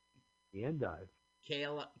The Endive.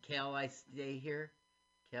 Kale, I stay here.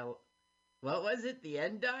 Kale, what was it? The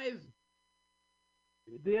Endive?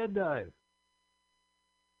 The Endive.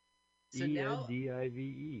 So now,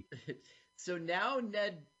 Endive. so now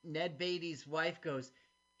Ned Beatty's wife goes,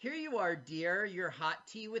 "Here you are, dear. Your hot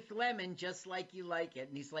tea with lemon, just like you like it."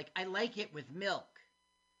 And he's like, "I like it with milk."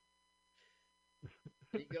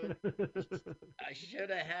 And he goes, "I should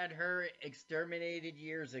have had her exterminated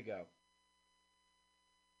years ago."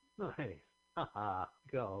 Nice. Haha.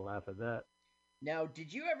 Go laugh at that. Now,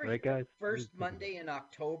 did you ever Right, hear guys? What do you First think of it? Monday in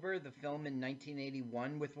October, the film in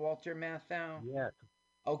 1981 with Walter Matthau? Yes,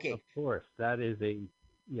 of Okay, course. That is a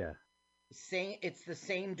yeah. same. It's the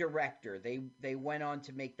same director. They went on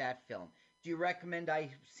to make that film. Do you recommend I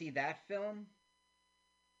see that film?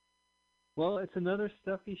 Well, it's another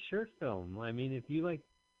stuffy shirt film. I mean, if you like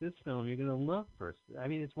this film, you're gonna love First. I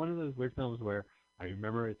mean, it's one of those weird films where I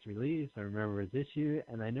remember its release, I remember its issue,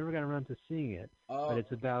 and I never got around to seeing it. But Oh,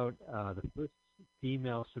 it's okay. about the first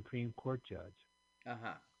female Supreme Court judge.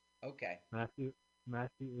 Uh-huh. Okay. Matthew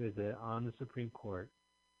is on the Supreme Court,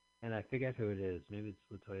 and I forget who it is. Maybe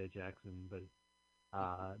it's Latoya Jackson, but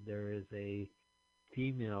there is a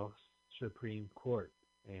female Supreme Court,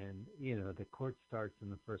 and the court starts in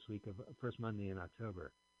the first Monday in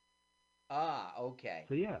October. Ah, okay.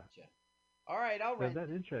 So yeah, Gotcha. All right, I'll so if rent that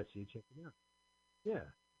it. interests you, check it out.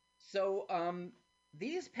 Yeah, So,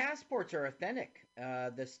 these passports are authentic.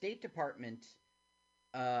 The State Department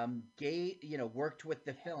worked with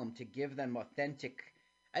the film to give them authentic.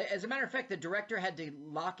 As a matter of fact, the director had to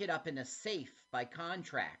lock it up in a safe by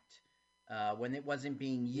contract when it wasn't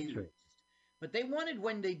being used. interesting, But they wanted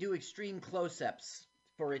when they do extreme close-ups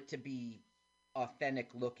for it to be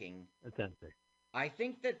authentic looking. authentic. I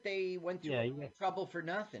think that they went through Yeah, a yeah. lot of trouble for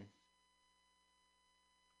nothing.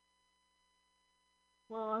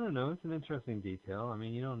 Well, I don't know. It's an interesting detail. I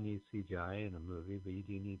mean, you don't need CGI in a movie, but you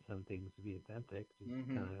do need some things to be authentic. Just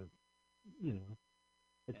Mm-hmm. kind of, you know,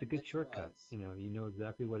 it's a And good this shortcut. was. You know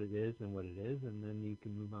exactly what it is and what it is, and then you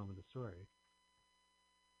can move on with the story.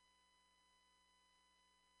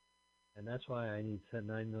 And that's why I need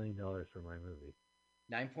 $9 million for my movie.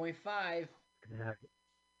 9.5. Gonna have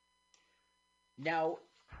Now,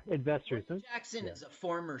 investors. Latoya Jackson Yeah, is a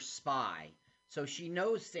former spy, so she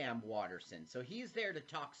knows Sam Waterston. So he's there to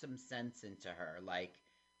talk some sense into her. Like,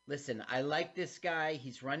 listen, I like this guy.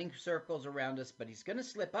 He's running circles around us, but he's going to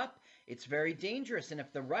slip up. It's very dangerous. And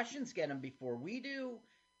if the Russians get him before we do,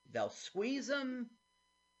 they'll squeeze him.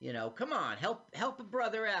 Come on, help a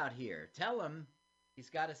brother out here. Tell him he's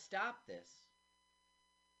got to stop this.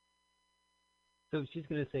 so she's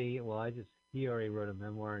gonna say, "Well, he already wrote a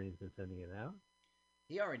memoir and he's been sending it out."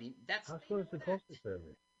 He already that's How they slow know is the that. postal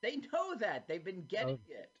service? They know that. They've been getting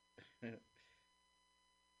Oh, it.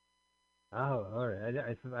 oh, all right.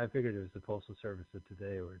 I figured it was the postal service of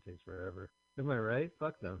today where it takes forever. Am I right?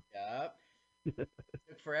 Fuck them. Yep.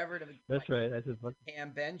 Took forever to That's right. I said fuck.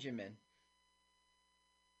 Pam Benjamin.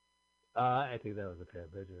 I think that was a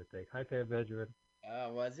Pat Benjamin thing. Hi, Pat Benjamin.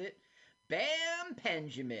 Was it? Bam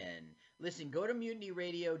Benjamin. Listen, go to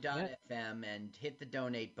Yeah. mutinyradio.fm and hit the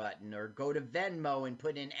donate button, or go to Venmo and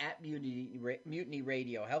put in at Mutiny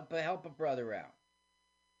Radio. Help a brother out.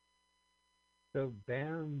 So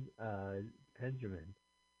Bam Benjamin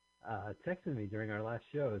texted me during our last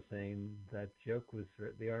show saying that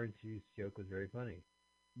the orange juice joke was very funny.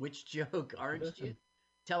 Which joke? So Orange juice? listen,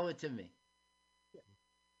 Tell it to me.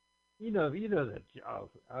 you know that. Oh,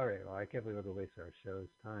 all right. Well, I can't believe I'm gonna waste our show's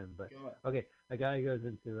time, but Go on. okay. A guy goes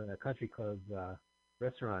into a country club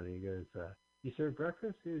restaurant and he goes, "You serve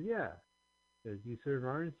breakfast?" He goes, "Yeah." He goes, "You serve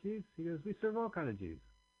orange juice?" He goes, "We serve all kind of juice.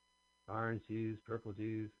 Orange juice, purple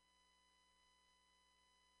juice."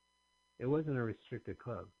 It wasn't a restricted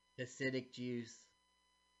club. Acidic juice.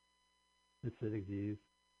 Acidic juice.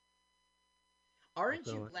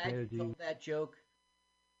 Aren't you Also, glad tomato you juice. told that joke?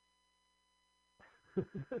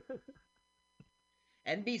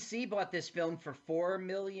 NBC bought this film for $4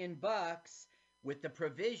 million with the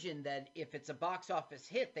provision that if it's a box office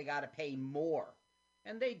hit, they got to pay more,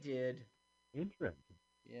 and they did. Interesting.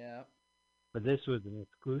 Yeah. But this was an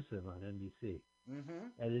exclusive on NBC. Mm-hmm.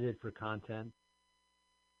 Edited for content,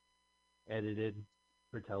 edited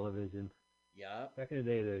for television. Yep. Back in the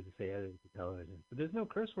day, they would just say edited for television. But there's no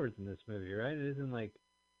curse words in this movie, right? It isn't like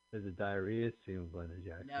there's a diarrhea scene with Glenda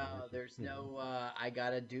Jackson. No, It's just, there's no. I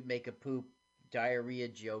gotta make a poop diarrhea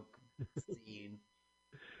joke scene.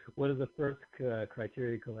 one of the first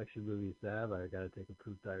Criterion Collection movies to have. I gotta take a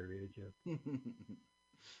poop diarrhea joke.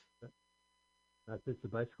 Not just the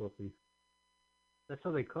bicycle thief. That's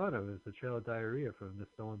how they caught him. It was the trail of diarrhea from the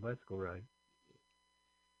stolen bicycle ride.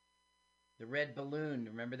 The red balloon.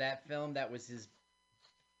 Remember that film? That was his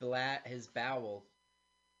bowel.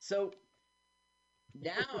 So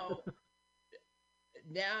now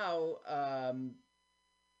now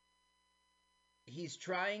he's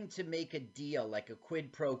trying to make a deal, like a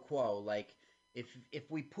quid pro quo. Like, if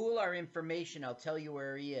we pool our information, I'll tell you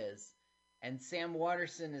where he is. And Sam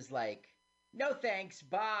Waterston is like, no thanks,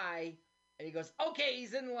 bye. And he goes, okay,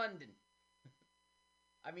 he's in London.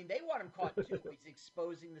 I mean, they want him caught too. He's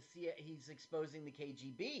exposing the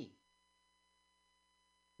KGB.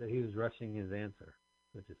 So he was rushing his answer.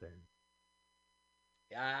 What you're saying?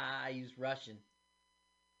 Ah, he's Russian.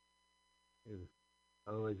 He was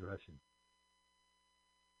always Russian.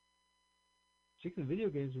 Speaking of video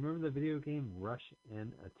games, remember the video game Rush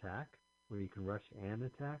and Attack, where you can rush and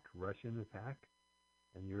attack, rush and attack,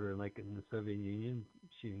 and you're like in the Soviet Union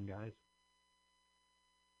shooting guys.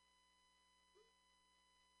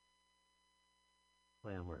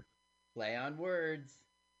 Play on words. Play on words.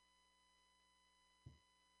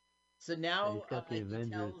 So now he tells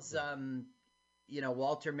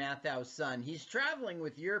Walter Matthau's son, he's traveling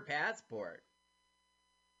with your passport.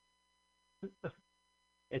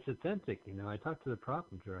 It's authentic, I talked to the prop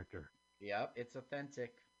director. Yep, it's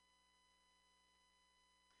authentic.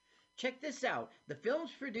 Check this out. The film's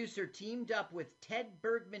producer teamed up with Ted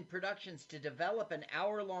Bergman Productions to develop an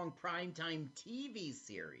hour-long primetime TV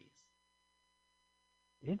series.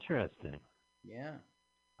 Interesting. Yeah.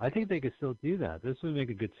 I think they could still do that. This would make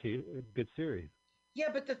a good series. Yeah,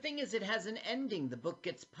 but the thing is, it has an ending. The book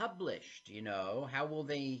gets published, How will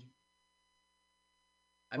they...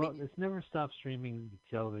 I mean, it's never stopped streaming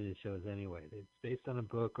television shows anyway. It's based on a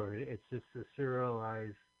book, or it's just a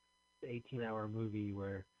serialized 18-hour movie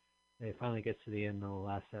where it finally gets to the end of the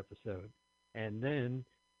last episode. And then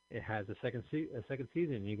it has a second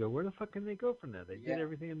season. And you go, where the fuck can they go from that? They did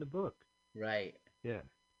everything in the book. Right. Yeah.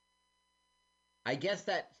 I guess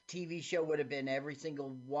that TV show would have been every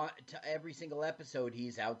single episode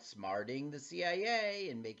he's outsmarting the CIA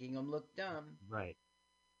and making them look dumb. Right.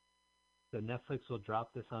 So Netflix will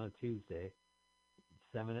drop this on a Tuesday,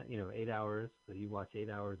 8 hours. So you watch 8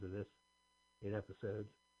 hours of this, 8 episodes,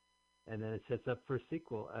 and then it sets up for a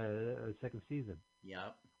sequel, a second season.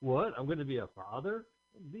 Yep. What? I'm going to be a father?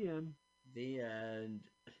 The end. The end.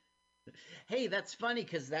 Hey, that's funny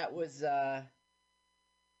because that was, gosh,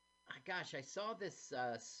 I saw this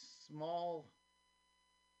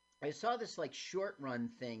like short run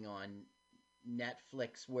thing on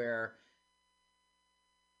Netflix where.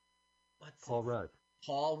 Paul Rudd.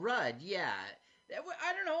 Paul Rudd, yeah.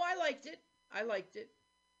 I don't know. I liked it.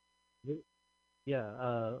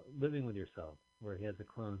 Yeah, Living with Yourself, where he has a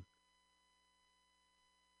clone.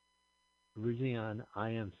 Originally on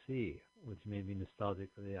IMC, which made me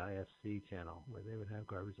nostalgic for the IFC channel, where they would have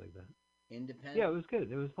garbage like that. Independent. Yeah, it was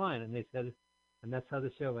good. It was fine, and they said, and that's how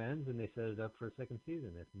the show ends. And they set it up for a second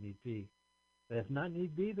season if need be. But if not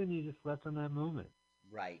need be, then you just left on that moment.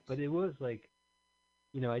 Right. But it was like.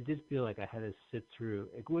 I did feel like I had to sit through.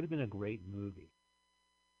 It would have been a great movie,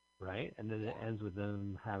 right? And then it ends with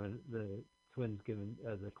them having the twins given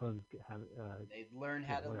the clones have. They learn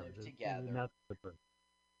how to live together.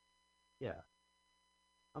 Yeah,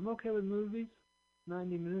 I'm okay with movies.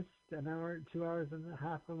 90 minutes, an hour, 2 hours and a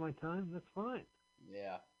half of my time. That's fine.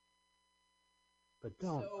 Yeah. But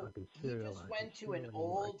don't fucking serialize. He just went to an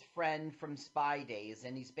old friend from Spy Days,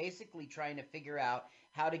 and he's basically trying to figure out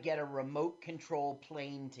how to get a remote control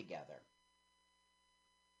plane together.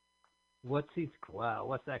 What's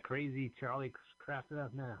that crazy Charlie crafted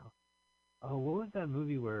up now? Oh, what was that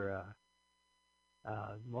movie where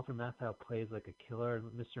Walter Matthau plays like a killer,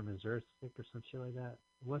 Mr. Mazursik or some shit like that?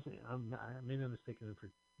 It wasn't. Maybe I'm mistaken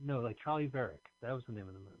for. No, like Charlie Varick. That was the name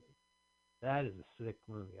of the movie. That is a sick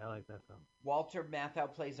movie. I like that film. Walter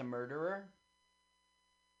Matthau plays a murderer?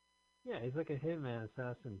 Yeah, he's like a hitman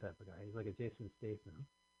assassin type of guy. He's like a Jason Statham.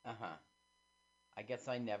 Uh-huh. I guess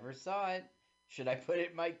I never saw it. Should I put it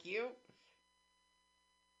in my queue?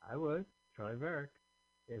 I would. Charlie Varick.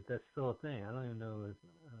 If that's still a thing. I don't even know if,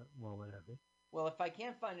 whatever. Well, if I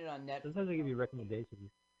can't find it on Netflix... Sometimes they give you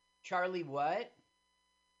recommendations. Charlie what?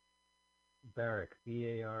 Varick.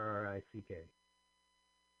 Barrick.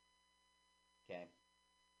 Okay.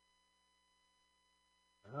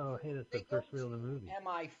 Oh, hey, that's the first reel of the movie.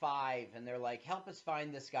 MI5, and they're like, help us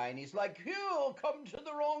find this guy. And he's like, you'll come to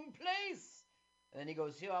the wrong place. And then he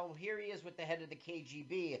goes, oh, here he is with the head of the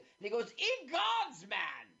KGB. And he goes, in God's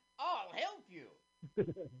man, I'll help you.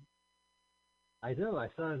 I know. I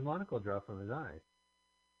saw his monocle drop from his eye.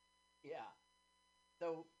 Yeah.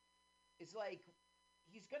 So it's like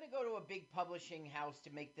he's going to go to a big publishing house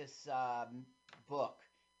to make this book.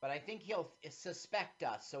 But I think he'll suspect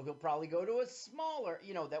us, so he'll probably go to a smaller,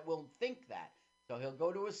 that will think that. So he'll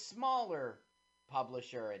go to a smaller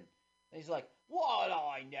publisher, and he's like, what do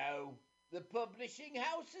I know? The publishing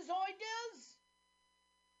house's ideas?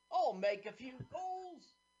 I'll make a few calls.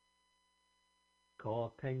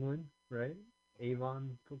 Call Penguin, right?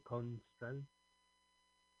 Avon Constrad.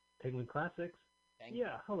 Penguin Classics.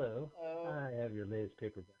 Yeah, hello. I have your latest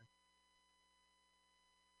paperback.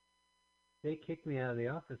 They kicked me out of the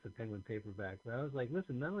office of Penguin Paperback, but I was like,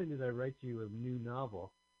 listen, not only did I write you a new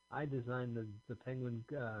novel, I designed the Penguin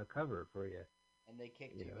cover for you. And they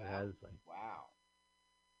kicked you out? Like, wow.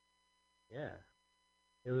 Yeah.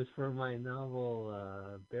 It was for my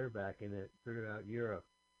novel Bareback in it, throughout Europe.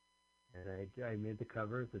 And I made the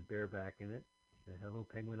cover with Bareback in it, and had a little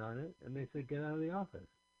penguin on it, and they said, get out of the office.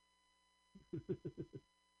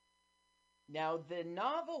 Now, the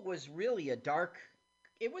novel was really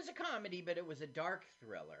it was a comedy, but it was a dark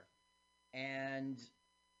thriller. And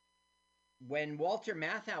when Walter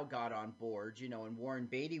Matthau got on board, and Warren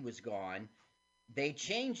Beatty was gone, they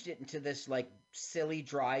changed it into this, like, silly,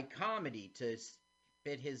 dry comedy to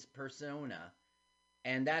fit his persona.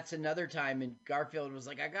 And that's another time, and Garfield was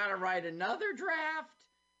like, I gotta write another draft.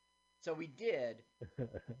 So we did.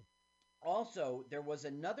 Also, there was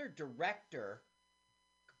another director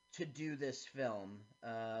to do this film.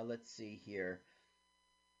 Let's see here.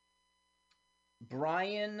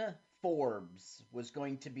 Brian Forbes was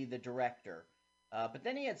going to be the director. But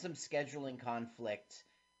then he had some scheduling conflict.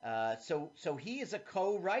 So he is a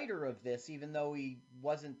co-writer of this, even though he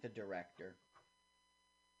wasn't the director.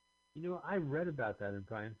 I read about that in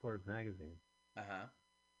Brian Forbes magazine. Uh-huh.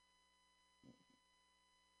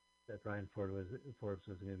 That Brian Forbes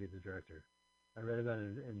was going to be the director. I read about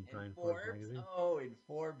it in Brian Forbes magazine. Oh, in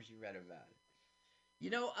Forbes you read about it.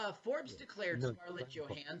 Forbes declared Scarlett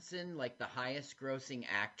Johansson like the highest grossing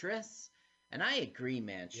actress, and I agree,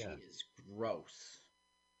 man. She is gross.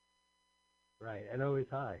 Right, and always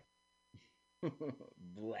high.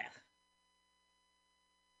 Blech.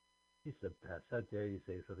 She's the best. How dare you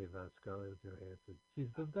say something about Scarlett Johansson?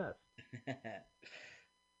 She's the best.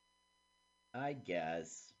 I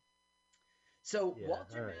guess. So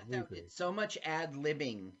Walter Matthau did so much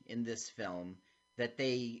ad-libbing in this film that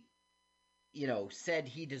they, said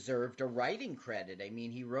he deserved a writing credit. I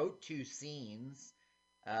mean, he wrote 2 scenes,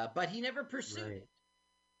 but he never pursued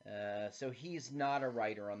it. So he's not a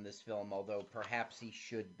writer on this film, although perhaps he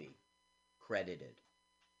should be credited.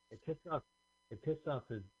 It pissed off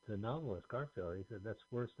the novelist Garfield. He said that's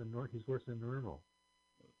worse than he's worse than Normal.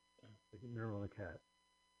 Like Normal the cat.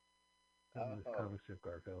 This comic strip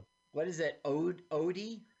Garfield. What is it?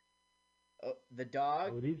 Odie? The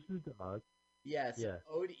dog? Odie's the dog. Yes. Yeah.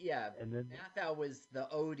 Odie. Yeah. And then Matthau was the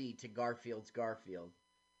Odie to Garfield's Garfield.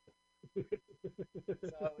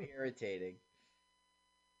 So irritating.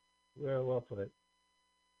 Well put.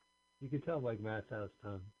 You can tell like Matthau's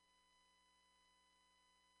tongue.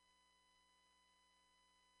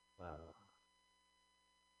 Wow.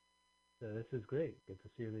 So this is great. Get to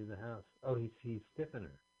see her leave the house. Oh, he's stiffing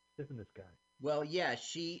this guy. Well, yeah,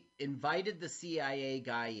 she invited the CIA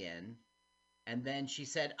guy in, and then she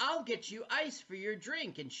said, I'll get you ice for your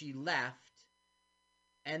drink, and she left.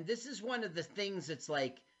 And this is one of the things that's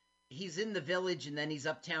like, he's in the village, and then he's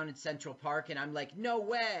uptown in Central Park, and I'm like, no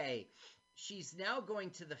way! She's now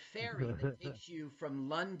going to the ferry that takes you from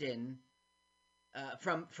London,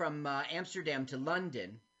 from Amsterdam to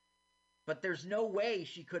London, but there's no way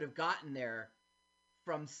she could have gotten there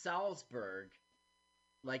from Salzburg.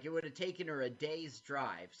 Like, it would have taken her a day's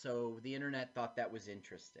drive, so the internet thought that was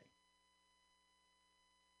interesting.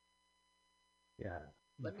 Yeah.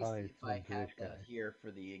 Let me see if I have that here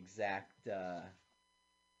for the exact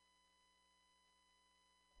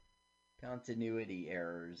continuity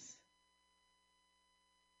errors.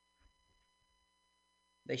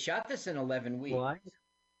 They shot this in 11 weeks. Well,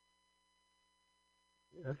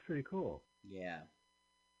 that's pretty cool. Yeah.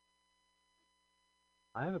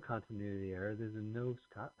 I have a continuity error. There's no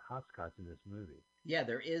hopscotch in this movie. Yeah,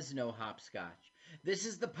 there is no hopscotch. This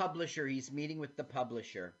is the publisher. He's meeting with the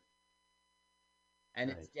publisher. And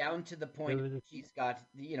it's down to the point he's got,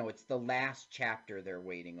 it's the last chapter they're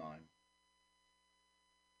waiting on.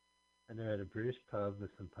 And they're at a British pub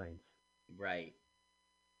with some pints. Right.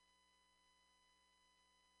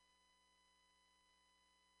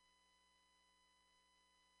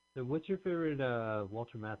 So what's your favorite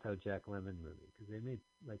Walter Matthau, Jack Lemmon movie? Because they made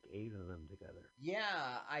like 8 of them together.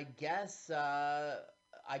 Yeah, I guess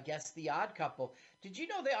The Odd Couple. Did you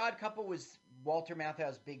know The Odd Couple was Walter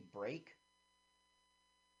Matthau's big break?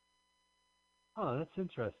 Oh, that's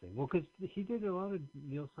interesting. Well, because he did a lot of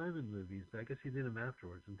Neil Simon movies, but I guess he did them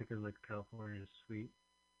afterwards. I'm thinking like California Suite.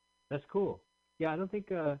 That's cool. Yeah, I don't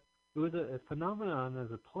think it was a phenomenon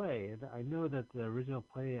as a play. I know that the original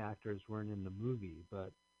play actors weren't in the movie,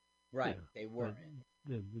 but Right, Yeah, they but weren't.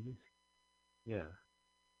 yeah.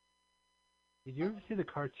 Did you ever see the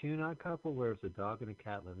cartoon Odd Couple where it's a dog and a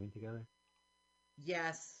cat living together?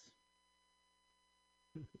 Yes.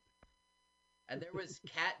 And there was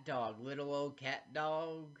Cat Dog, little old cat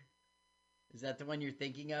dog. Is that the one you're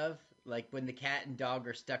thinking of? Like when the cat and dog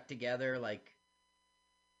are stuck together, like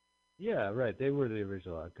Yeah, right. They were the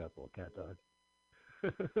original Odd Couple, cat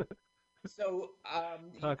dog. so.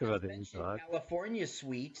 You Talk about just the mentioned original Odd. California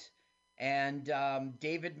Suite, and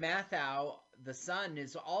David Mathau, the son,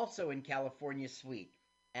 is also in California Suite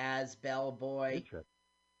as bellboy. Interesting.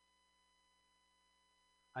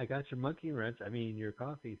 I got your monkey wrench. I mean, your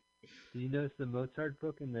coffee. Did you notice the Mozart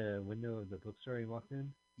book in the window of the bookstore you walked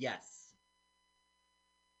in? Yes,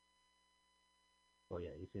 Oh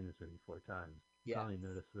yeah, you've seen this movie 4 times. You yes. probably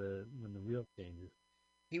noticed the when the wheel changes.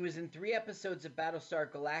 He was in 3 episodes of Battlestar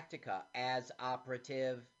Galactica as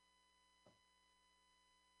operative.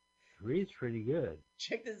 Three's pretty good.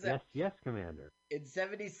 Check this out. Yes, yes, Commander. In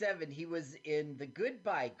 77, he was in The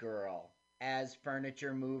Goodbye Girl as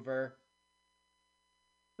furniture mover.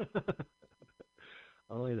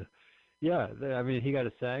 Only the yeah. I mean, he got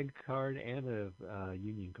a SAG card and a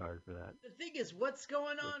union card for that. The thing is, what's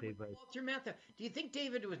going Got on with paid by. Walter Matthau? Do you think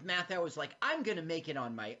David with Matthau was like, I'm going to make it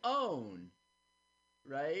on my own?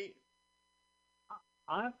 Right?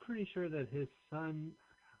 I'm pretty sure that his son.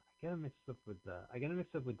 I get him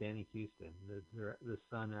mixed up with Danny Houston, the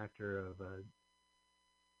son actor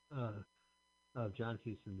of John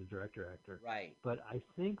Houston, the director actor. Right. But I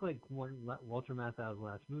think like Walter Matthau's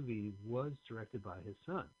last movie was directed by his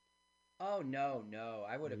son. Oh, no, no.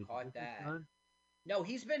 I would have Maybe caught this his that. son? No,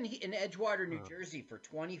 he's been in Edgewater, New Oh, Jersey for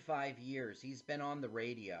 25 years. He's been on the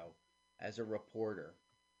radio as a reporter.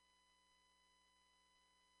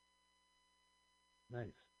 nice.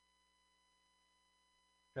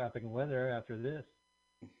 Traffic and weather after this.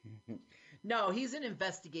 No, he's an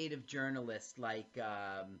investigative journalist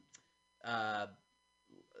uh,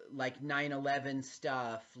 like 9/11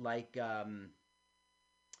 stuff, like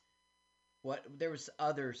what there was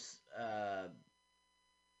others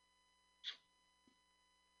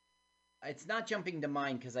it's not jumping to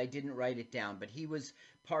mind because I didn't write it down, but he was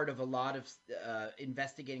part of a lot of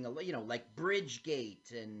investigating like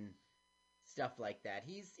Bridgegate and stuff like that.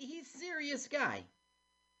 He's a serious guy.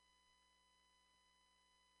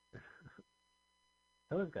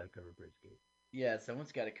 Someone's got to cover Bridgegate. Yeah,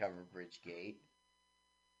 someone's got to cover Bridgegate.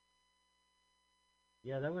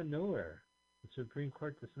 Yeah, that went nowhere. The Supreme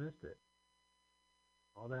Court dismissed it.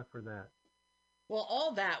 All that for that. Well,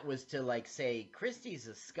 all that was to like say Christie's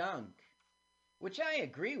a skunk, which I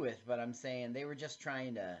agree with, but I'm saying they were just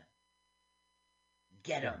trying to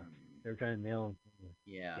get Yeah, him. they were trying to nail him.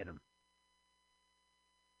 Yeah. Get him.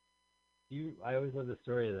 I always love the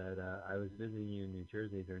story that I was visiting you in New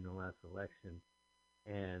Jersey during the last election,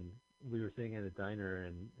 and we were sitting at a diner,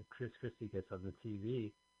 and Chris Christie gets on the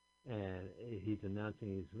TV, and he's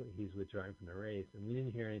announcing he's withdrawing from the race, and we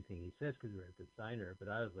didn't hear anything he says because we were at the diner, but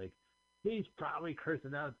I was like, he's probably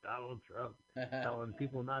cursing out Donald Trump, telling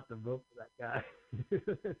people not to vote for that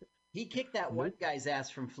guy. He kicked that one Nope. guy's ass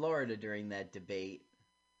from Florida during that debate.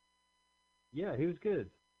 Yeah, he was good.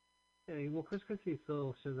 Yeah, well, Chris Christie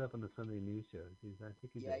still shows up on the Sunday news shows. I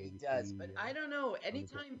think he's Yeah, at he ABC. does. But I don't know. on the-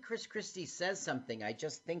 Anytime Chris Christie says something, I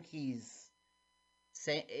just think he's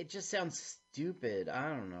saying it just sounds stupid. I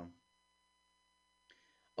don't know.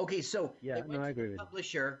 Okay, so Yeah, they no, went I to agree the with you.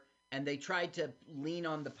 publisher and they tried to lean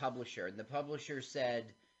on the publisher, and the publisher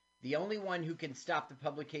said the only one who can stop the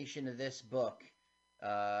publication of this book,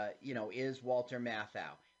 is Walter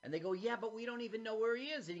Matthau. And they go, yeah, but we don't even know where he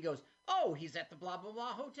is. And he goes, oh, he's at the blah blah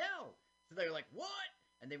blah hotel. So they're like, what?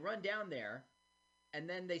 And they run down there, and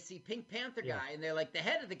then they see Pink Panther Yeah. guy, and they're like, the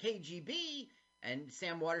head of the KGB. And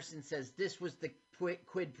Sam Waterston says, this was the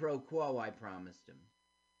quid pro quo I promised him.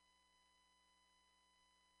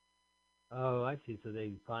 Oh, I see. So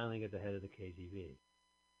they finally get the head of the KGB.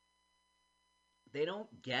 They don't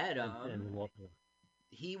get him. And Walter.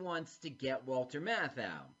 He wants to get Walter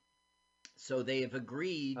Matthau. So they have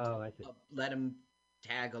agreed Oh, I see. to let him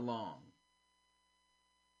tag along.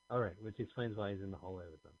 All right, which explains why he's in the hallway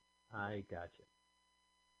with them. I gotcha.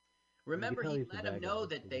 Remember, tell he he's the let him bad know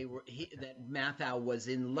guy. that that Matthau was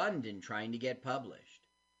in London trying to get published.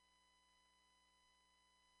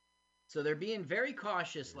 So they're being very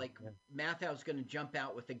cautious, like Yeah. Mathau's going to jump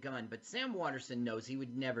out with a gun, but Sam Waterston knows he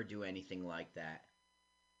would never do anything like that.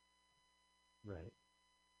 Right.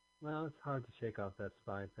 Well, it's hard to shake off that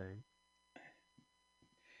spy thing.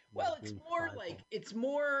 Well, Being spyful. it's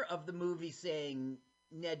more of the movie saying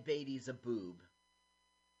Ned Beatty's a boob.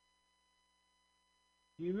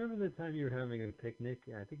 Do you remember the time you were having a picnic?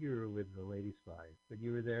 I think you were with the Lady Spies, but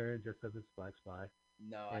you were there dressed up as Black Spy,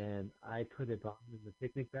 No, and I put a bomb in the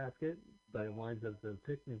picnic basket, but it winds up the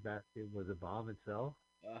picnic basket was a bomb itself.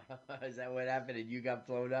 is that what happened? And you got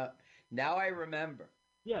blown up? Now I remember.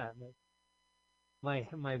 Yeah, my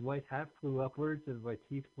white hat flew upwards and my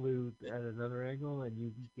teeth flew at another angle, and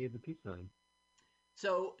you gave the peace sign.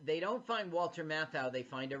 So they don't find Walter Matthau, they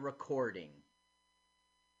find a recording.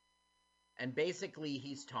 And basically,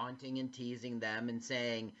 he's taunting and teasing them and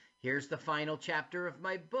saying, here's the final chapter of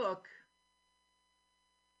my book.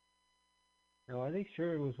 Now, are they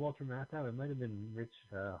sure it was Walter Matthau? It might have been Rich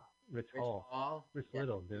Hall. Rich Yeah.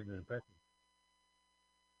 Little doing an impression.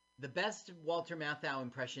 The best Walter Matthau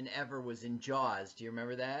impression ever was in Jaws. Do you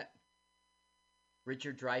remember that?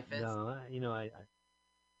 Richard Dreyfuss. No,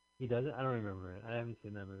 he does it. I don't remember it. I haven't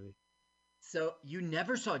seen that movie. So you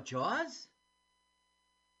never saw Jaws?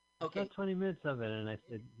 Okay. I saw 20 minutes of it, and I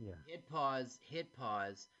said, yeah. Hit pause.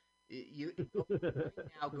 You right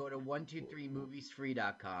now go to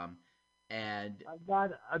 123moviesfree.com and I'm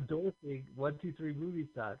not endorsing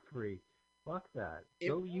 123movies.free. Fuck that.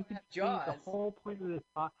 So you can see Jaws. the whole point of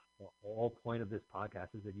this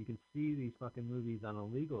podcast is that you can see these fucking movies on a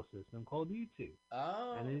legal system called YouTube.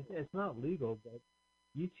 Oh. And it's not legal, but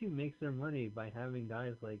YouTube makes their money by having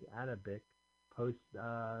guys like Adabik post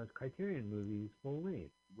Criterion movies full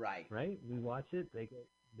length. Right. Right? We watch it. They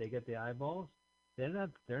get the eyeballs. They're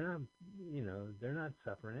not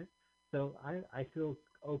suffering it. So I feel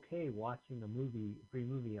okay watching a free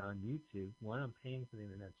movie on YouTube. One, I'm paying for the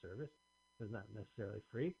internet service. So it's not necessarily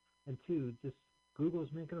free. And two, just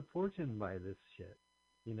Google's making a fortune by this shit.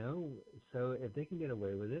 So if they can get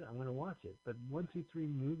away with it, I'm gonna watch it. But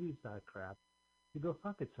 123movies crap, you go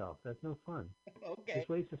fuck itself. That's no fun. Okay. Just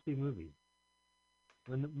ways to see movies.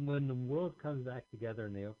 When the world comes back together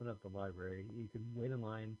and they open up the library, you can wait in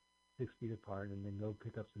line 6 feet apart and then go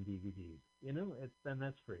pick up some DVDs. Then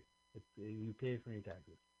that's free. You pay for your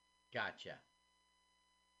taxes. Gotcha.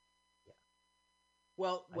 Yeah.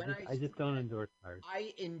 Well, I just don't endorse ours.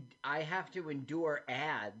 I have to endure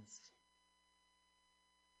ads,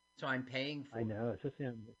 so I'm paying for. I know, especially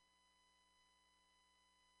on.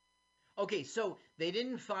 Okay, so they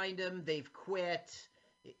didn't find him. They've quit.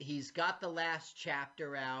 He's got the last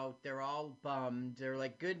chapter out. They're all bummed. They're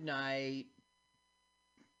like, good night.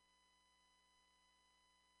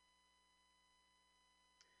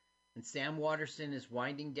 And Sam Waterston is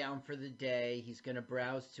winding down for the day. He's going to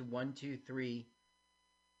browse to 123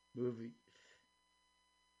 movie.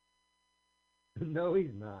 No,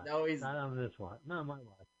 he's not. No, he's not on this one. Not on my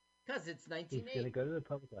watch. Because it's 1980. He's going to go to the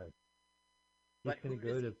public library. But who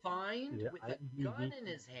does he find with a gun in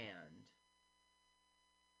his hand?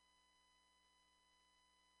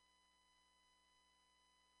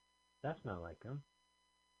 That's not like him.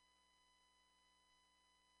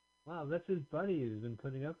 Wow, that's his buddy who's been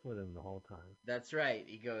putting up with him the whole time. That's right.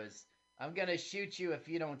 He goes, I'm going to shoot you if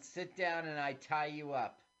you don't sit down and I tie you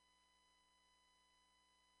up.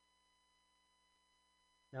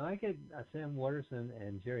 Now, I get Sam Waterston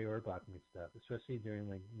and Jerry Orbach mixed up, especially during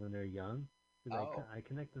when they're young. I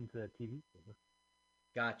connect them to that TV show.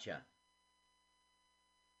 Gotcha.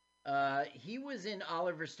 He was in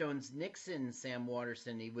Oliver Stone's Nixon, Sam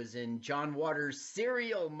Waterston. He was in John Waters'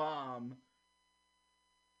 Serial Mom.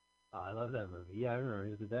 Oh, I love that movie. Yeah, I remember.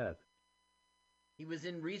 He was the dad. He was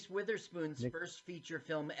in Reese Witherspoon's first feature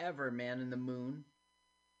film ever, Man in the Moon.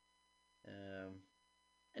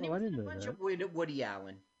 And he was in a bunch of Woody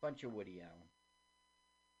Allen.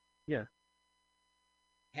 Yeah.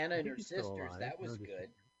 Hannah and Her Sisters. That was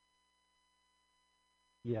good.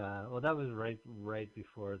 Yeah, well, that was right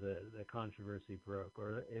before the controversy broke,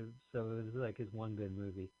 so it was like his one good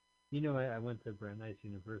movie. I went to Brandeis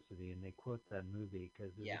University, and they quote that movie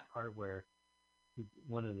because there's a part where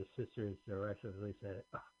one of the sisters derisively said,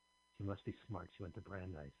 "Oh, she must be smart. She went to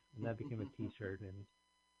Brandeis," and that became a T-shirt,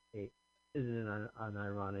 and is an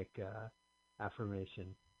ironic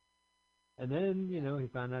affirmation. And then he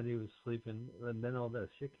found out he was sleeping, and then all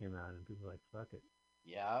that shit came out, and people were like, "Fuck it."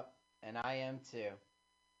 Yeah, and I am too.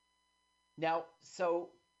 Now,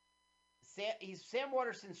 so Sam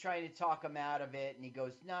Waterston's trying to talk him out of it, and he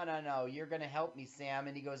goes, no, you're going to help me, Sam.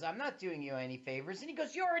 And he goes, I'm not doing you any favors. And he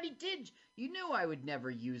goes, you already did. You knew I would never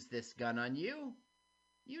use this gun on you.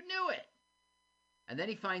 You knew it. And then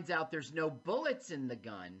he finds out there's no bullets in the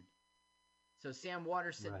gun. So Sam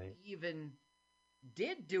Waterston even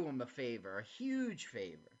did do him a favor, a huge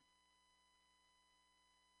favor.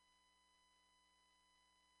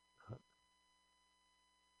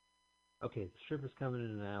 Okay, the stripper's coming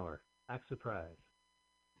in an hour. Act surprised.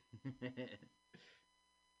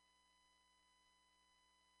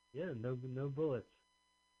 Yeah, no bullets.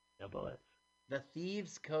 No bullets. The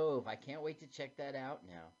Thieves Cove. I can't wait to check that out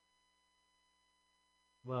now.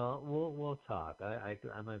 Well, we'll talk. I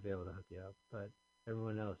might be able to hook you up, but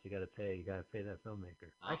everyone else, you got to pay. You got to pay that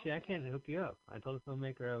filmmaker. Actually, I can't hook you up. I told the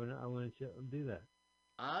filmmaker I wanted to do that.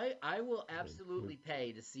 I will absolutely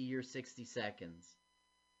pay to see your 60 seconds.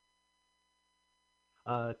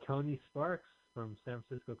 Tony Sparks from San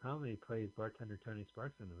Francisco Comedy plays bartender Tony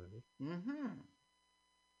Sparks in the movie. Mm-hmm.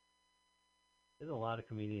 There's a lot of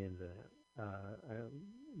comedians in it.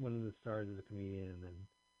 One of the stars is a comedian, and then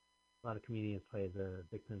a lot of comedians play the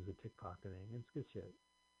victims of pickpocketing. It's good shit.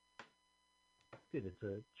 It's good. It's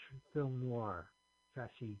a film noir,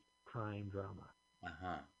 trashy crime drama.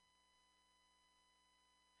 Uh-huh.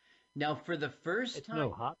 Now, for the first time... It's no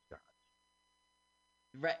hopscotch.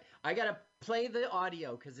 Right. I got to play the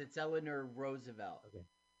audio because it's Eleanor Roosevelt. Okay.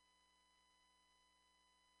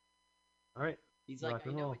 All right. He's like,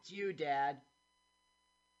 I know it's you, Dad.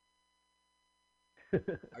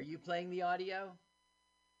 Are you playing the audio?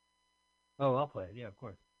 Oh, I'll play it. Yeah, of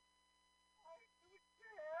course.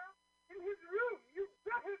 In his room. You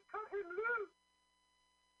better cut him loose.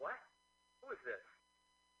 What? Who is this?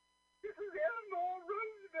 This is Eleanor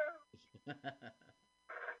Roosevelt.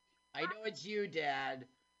 I know it's you, Dad.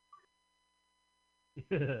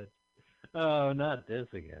 Oh, not this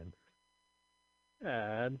again.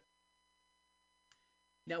 Dad.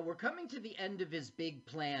 Now, we're coming to the end of his big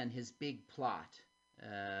plan, his big plot.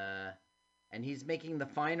 And he's making the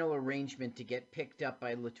final arrangement to get picked up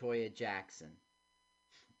by LaToya Jackson.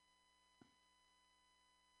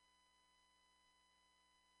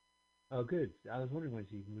 Oh, good. I was wondering when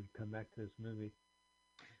she would come back to this movie.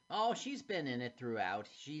 Oh, she's been in it throughout.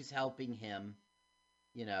 She's helping him,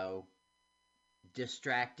 you know,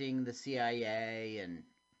 distracting the CIA and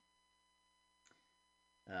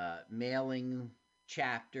mailing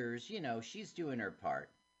chapters. You know, she's doing her part.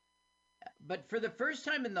 But for the first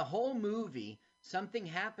time in the whole movie, something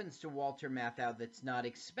happens to Walter Matthau that's not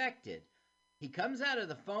expected. He comes out of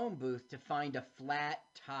the phone booth to find a flat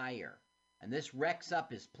tire, and this wrecks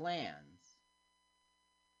up his plans.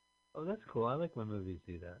 Oh, that's cool. I like when movies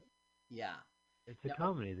do that. Yeah. It's a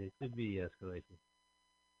comedy. They should be escalation.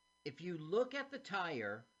 If you look at the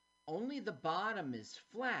tire, only the bottom is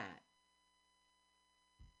flat.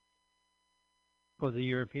 Well, the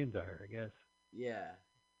European tire, I guess. Yeah.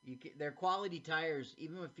 They're quality tires.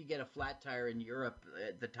 Even if you get a flat tire in Europe,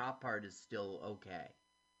 the top part is still okay.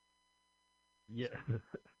 Yeah.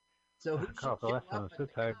 So who Carl, the last time I was so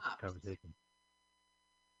tired of this conversation.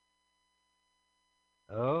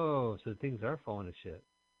 Oh, so things are falling to shit.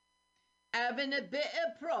 Having a bit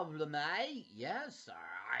of problem, eh? Yes,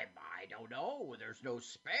 I don't know. There's no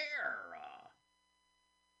spare.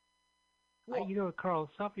 Well, you know, Carl,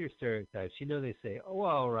 stop your stereotypes. You know they say, oh,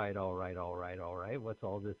 all right. What's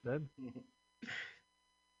all this then?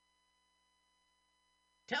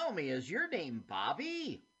 Tell me, is your name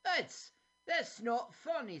Bobby? That's not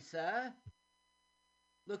funny, sir.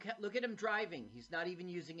 Look at him driving. He's not even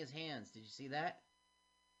using his hands. Did you see that?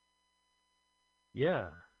 Yeah.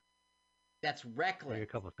 That's reckless. Take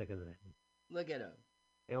a couple seconds. Look at him.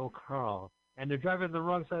 Hey, old Carl. And they're driving the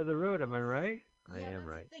wrong side of the road, am I right? Yeah, I am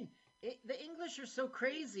right. The thing. The English are so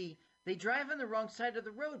crazy, they drive on the wrong side of the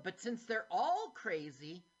road. But since they're all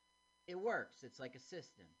crazy, it works. It's like a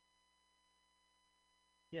system.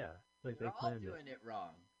 Yeah. Like they're all doing it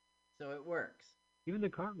wrong. So it works. Even the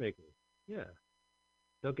car makers. Yeah.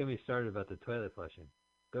 Don't get me started about the toilet flushing.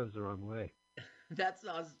 Goes the wrong way. That's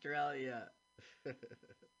Australia.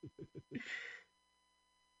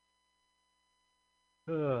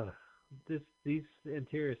 These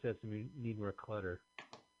interior sets need more clutter.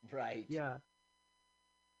 Right. Yeah.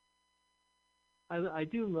 I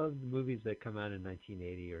do love the movies that come out in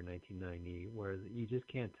 1980 or 1990 where you just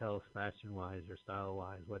can't tell fashion-wise or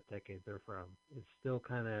style-wise what decade they're from. It's still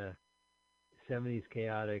kind of 70s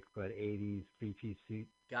chaotic, but 80s three-piece suit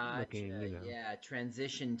looking, you know. Yeah,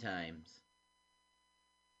 transition times.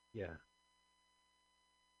 Yeah.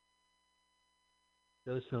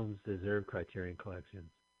 Those films deserve Criterion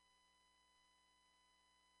Collections.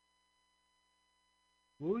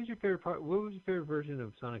 What was your favorite part? What was your favorite version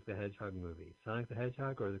of Sonic the Hedgehog movie? Sonic the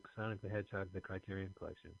Hedgehog or the Sonic the Hedgehog the Criterion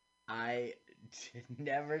Collection? I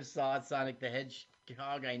never saw Sonic the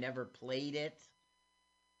Hedgehog. I never played it.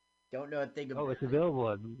 Don't know a thing about it. Oh, it's available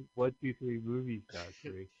on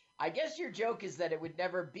 123movies.3. I guess your joke is that it would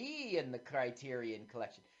never be in the Criterion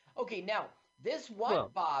Collection. Okay, now this one,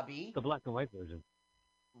 Bobby. The black and white version.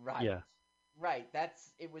 Right. Yeah. Right.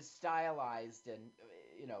 It was stylized and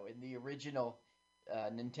in the original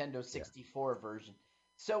Nintendo 64 version.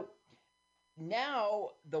 So now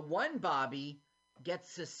the one Bobby gets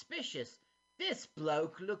suspicious. This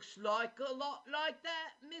bloke looks like a lot like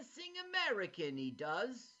that missing American, he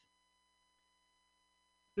does.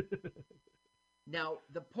 Now,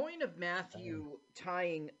 the point of Matthew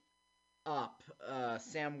tying up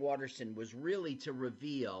Sam Waterston was really to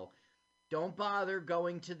reveal, don't bother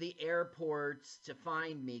going to the airports to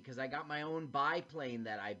find me because I got my own biplane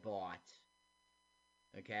that I bought.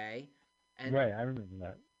 Okay? And, right, I remember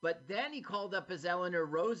that. But then he called up his Eleanor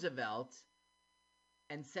Roosevelt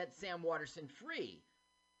and set Sam Waterston free.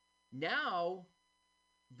 Now,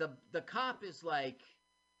 the cop is like,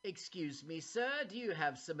 excuse me, sir, do you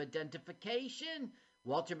have some identification?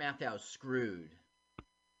 Walter Matthau's screwed.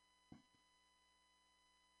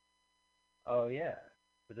 Oh, yeah.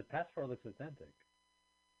 But the passport looks authentic.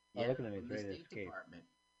 Yeah, look at him, he's from the ready to State escape. Department.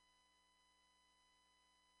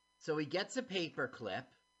 So he gets a paper clip.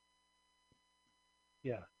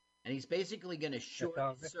 Yeah. And he's basically going to short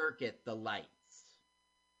circuit the lights.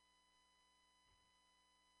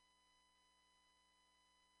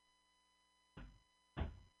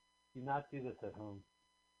 Do not do this at home.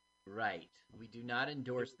 Right. We do not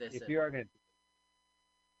endorse this. If you are going to...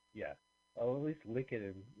 Yeah. Oh, at least lick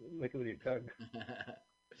it with your tongue.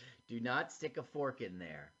 Do not stick a fork in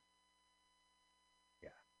there. Yeah.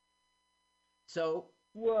 So...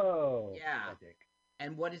 Whoa. Yeah. Magic.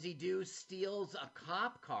 And what does he do? Steals a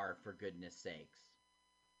cop car, for goodness sakes.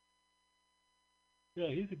 Yeah,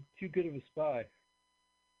 he's too good of a spy.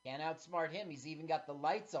 Can't outsmart him. He's even got the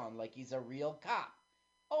lights on like he's a real cop.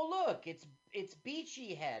 Oh, look, it's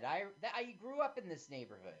Beachy Head. I grew up in this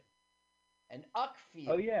neighborhood. And Uckfield.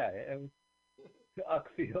 Oh, yeah.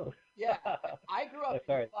 Uckfield. Yeah, I grew up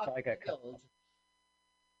in Uckfield.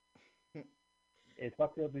 Is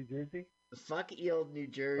Buckfield, New Jersey? Fuckfield, New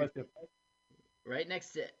Jersey. Right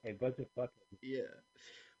next to... A bunch of fuck. Yeah.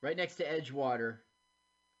 Right next to Edgewater.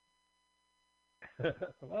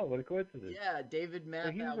 Wow, what a coincidence. Yeah, David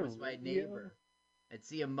Mathau was my neighbor. I'd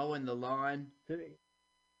see him mowing the lawn.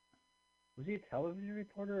 Was he a television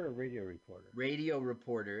reporter or a radio reporter? Radio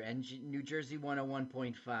reporter, and New Jersey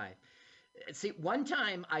 101.5. See, one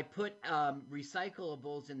time I put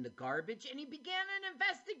recyclables in the garbage, and he began an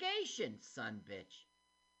investigation, son bitch.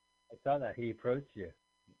 I saw that. He approached you.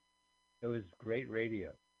 It was great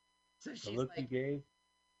radio. So she's the look like, he gave.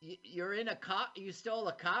 You're in a cop. You stole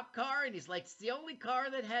a cop car, and he's like, it's the only car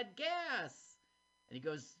that had gas. And he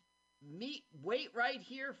goes, wait right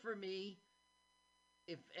here for me.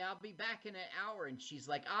 If I'll be back in an hour. And she's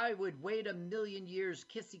like, I would wait 1,000,000 years.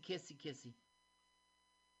 Kissy, kissy, kissy.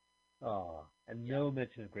 Oh, and no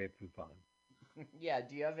mention of grape poupon. Yeah.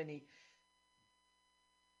 Do you have any?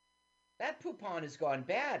 That poupon has gone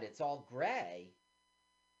bad. It's all gray.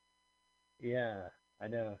 Yeah, I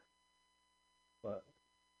know. But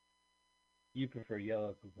you prefer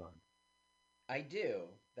yellow poupon. I do.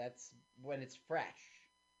 That's when it's fresh.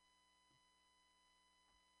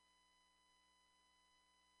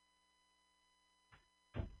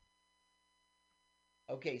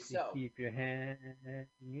 Okay, so... Keep your hand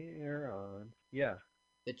on. Yeah.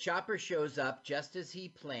 The chopper shows up just as he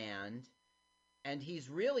planned, and he's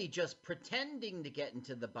really just pretending to get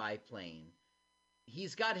into the biplane.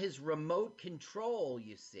 He's got his remote control,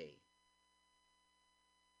 you see.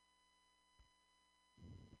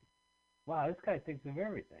 Wow, this guy thinks of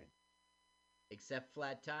everything. Except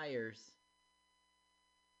flat tires.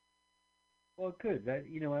 Well, good.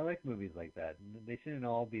 I like movies like that. They shouldn't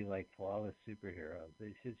all be like flawless superheroes.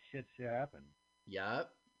 Shit should happen.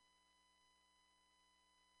 Yup.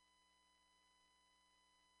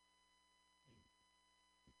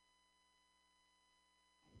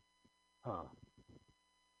 Huh.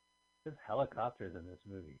 There's helicopters in this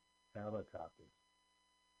movie. Helicopters.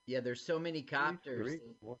 Yeah, there's so many copters.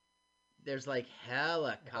 There's like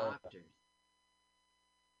helicopters.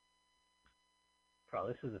 Bro,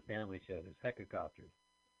 this is a family show. There's helicopters.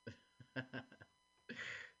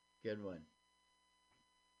 Good one.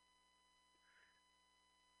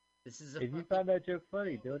 This is If you found that joke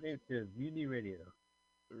funny, donate to MutinyRadio.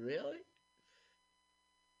 Really?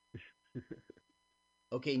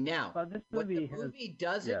 Okay, now, this what movie the movie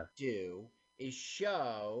doesn't do is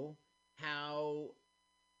show how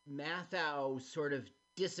Mathau sort of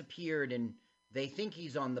disappeared and they think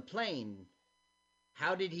he's on the plane.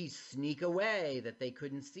 How did he sneak away that they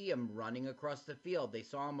couldn't see him running across the field? They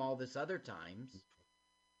saw him all this other times.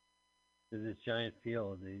 There's this giant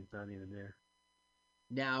field and he's not even there.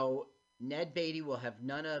 Now, Ned Beatty will have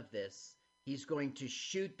none of this. He's going to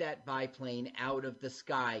shoot that biplane out of the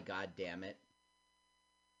sky, goddammit.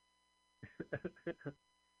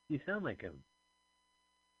 You sound like him.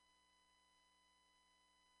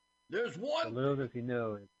 There's The one. little does he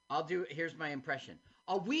know. Here's my impression.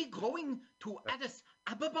 Are we going to Addis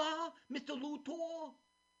Ababa, Mr. Luthor?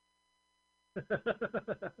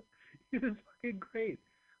 He was fucking great.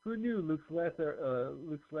 Who knew Luke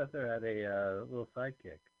Slethor had a little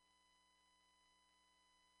sidekick?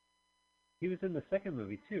 He was in the second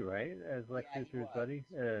movie too, right? As Lex Luthor's buddy.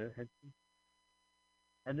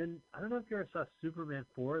 And then I don't know if you ever saw Superman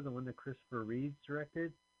 4, the one that Christopher Reeves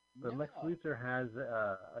directed, but No. Lex Luthor has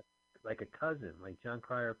like a cousin. Like John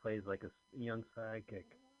Cryer plays like a young sidekick.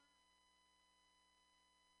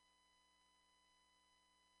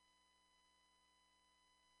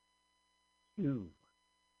 Ooh.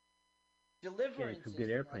 Deliverance some is good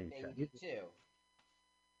my airplane baby shots. too.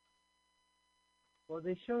 Well,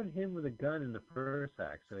 they showed him with a gun in the first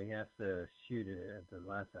act, so he has to shoot it at the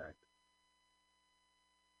last act.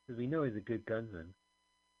 Because we know he's a good gunsman.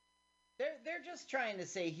 They're just trying to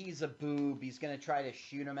say he's a boob. He's going to try to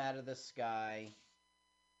shoot him out of the sky.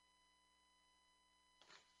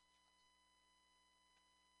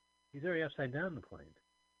 He's already upside down the plane.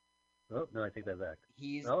 Oh, no, I take that back.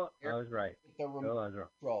 He's I was right. The remote I was wrong.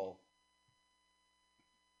 control.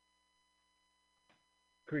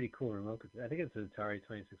 Pretty cool remote control. I think it's an Atari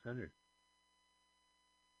 2600.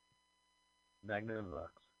 Magnum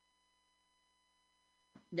box.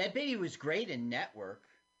 That baby was great in Network.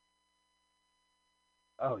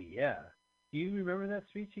 Oh, yeah. Do you remember that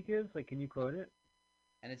speech he gives? Like, can you quote it?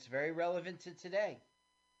 And it's very relevant to today.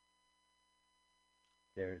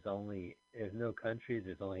 There's no countries,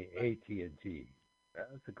 there's only AT&T.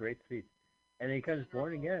 That's a great speech. And then he comes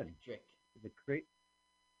born again.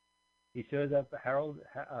 He shows up,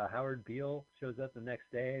 Howard Beale shows up the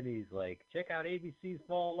next day, and he's like, check out ABC's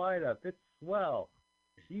fall lineup. It's swell.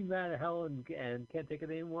 You mad at hell and can't take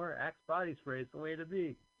it anymore? Axe body spray is the way to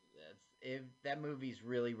be. That movie's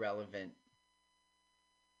really relevant.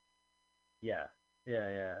 Yeah.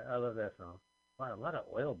 I love that song. A lot of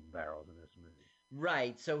oil barrels in this movie.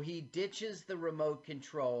 Right, so he ditches the remote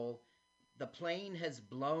control. The plane has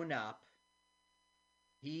blown up.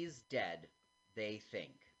 He's dead, they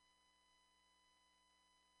think.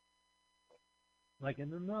 Like in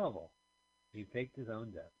the novel, he faked his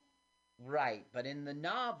own death. Right, but in the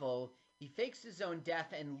novel, he fakes his own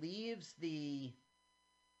death and leaves the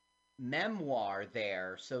memoir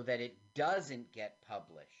there so that it doesn't get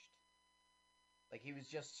published. Like he was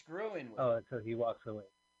just screwing with it. So he walks away.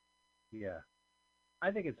 Yeah. I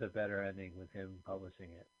think it's a better ending with him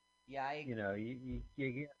publishing it. Yeah, he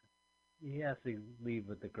has to leave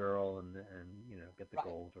with the girl and get the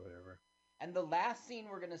gold or whatever. And the last scene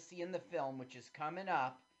we're going to see in the film, which is coming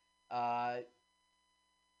up, Walter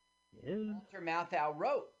Matthau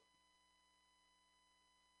wrote.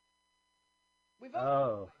 We've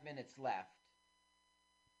only 5 minutes left.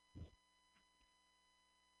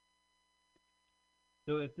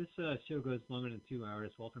 So if this show goes longer than 2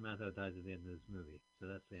 hours, Walter Matthau dies at the end of this movie. So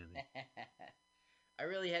that's the ending. I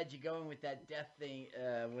really had you going with that death thing,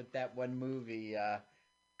 with that one movie,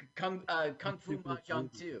 Kung Fu Mahjong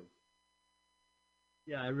 2.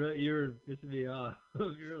 Yeah, you're pissing me off.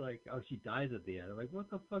 You're like, oh, she dies at the end. I'm like, what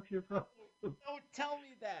the fuck's your problem? Don't tell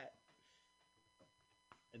me that.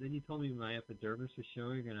 And then you told me my epidermis was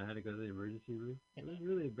showing and I had to go to the emergency room. It was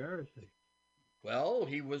really embarrassing. Well,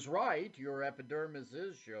 he was right. Your epidermis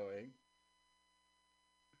is showing.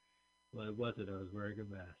 Well, it wasn't. I was wearing a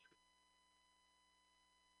mask.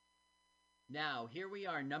 Now, here we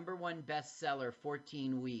are, #1 bestseller,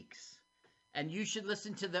 14 weeks. And you should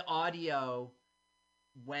listen to the audio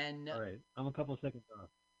when... All right. I'm a couple seconds off.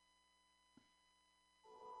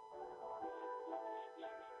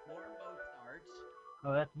 More Mozart.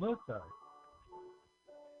 Oh, that's Mozart.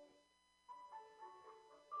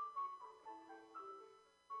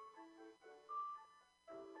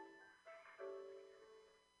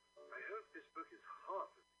 I hope this book is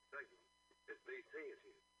half as exciting as they say it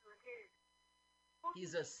is.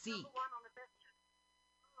 He's a Sikh.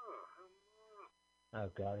 Oh,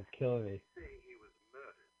 God, it's killing me. Say he was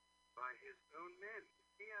murdered by his own men, the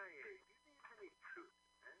CIA. Do you think there's any truth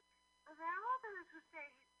in that? Well, there are those who say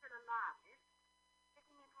he's still alive,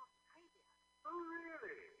 living in Australia. Oh,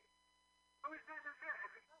 really? Oh, is that a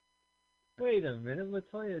fact? Wait a minute,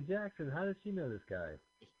 Latoya Jackson. How does she know this guy?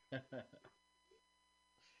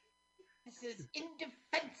 This is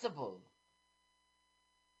indefensible.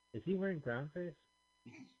 Is he wearing brown face?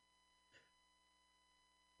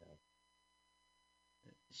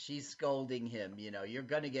 She's scolding him, you're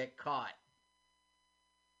going to get caught.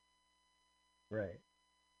 Right.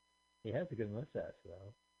 He has a good mustache,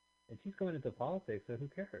 though. And she's going into politics, so who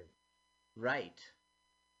cares? Right.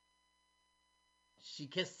 She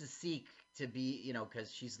kissed a Sikh to be,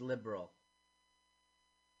 because she's liberal.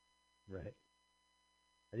 Right.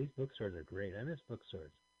 These bookstores are great. I miss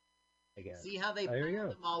bookstores. Again. See how they Oh, here we piled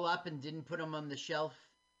go. them all up and didn't put them on the shelf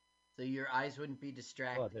so your eyes wouldn't be Oh,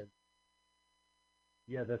 distracted?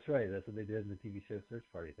 yeah, that's right. That's what they did in the TV show Search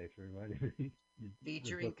Party. Thanks for reminding me. The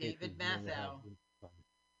Featuring bookcases David and then they have Matthau.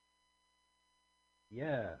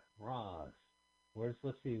 yeah, Ross.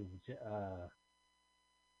 Let's see,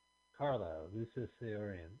 Carla,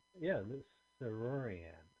 Luciferian. Yeah,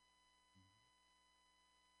 Luciferian.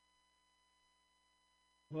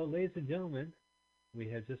 Well, ladies and gentlemen, we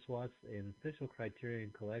have just watched an official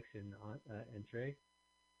Criterion Collection entry,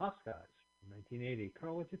 Hopscotch, from 1980.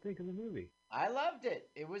 Carl, what you think of the movie? I loved it.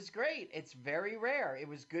 It was great. It's very rare. It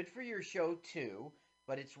was good for your show too,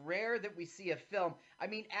 but it's rare that we see a film. I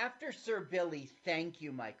mean, after Sir Billy, thank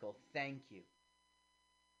you, Michael. Thank you.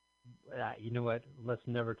 You know what? Let's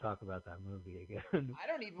never talk about that movie again. I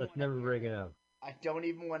don't even Let's want to never air bring it. it up. I don't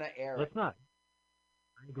even want to air it. Let's not.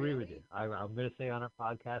 I agree with you. Really? I'm going to say on our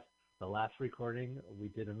podcast, the last recording, we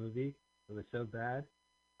did a movie. It was so bad.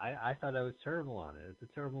 I thought I was terrible on it. It's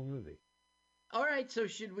a terrible movie. All right, so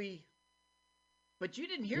should we? But you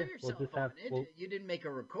didn't hear Yeah, we'll yourself just on have. it. Well, You didn't make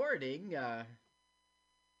a recording.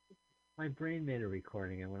 my brain made a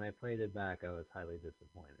recording, and when I played it back, I was highly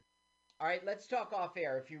disappointed. All right, let's talk off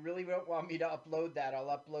air. If you really don't want me to upload that, I'll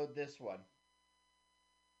upload this one.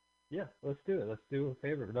 Yeah, let's do it. Let's do a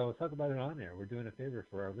favor. No, let's talk about it on air. We're doing a favor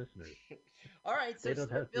for our listeners. All right, so They don't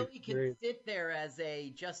Sir have to Billy can experience. sit there as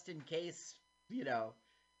a just in case, we're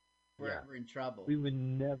Yeah, ever in trouble. we would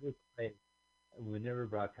never play. We would never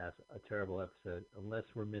broadcast a terrible episode unless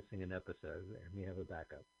we're missing an episode and we have a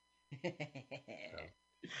backup.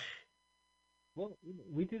 So. Well,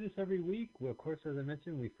 we do this every week. Well, of course, as I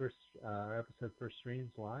mentioned, our episode first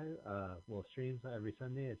streams live. Streams every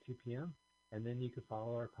Sunday at 2 p.m. And then you can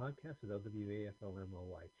follow our podcast at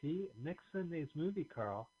LWAFLMOYT. Next Sunday's movie,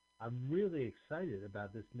 Carl, I'm really excited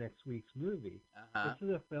about this next week's movie. Uh-huh. This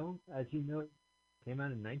is a film, as you know, came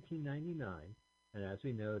out in 1999. And as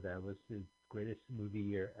we know, that was the greatest movie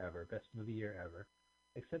year ever, best movie year ever.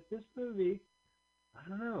 Except this movie, I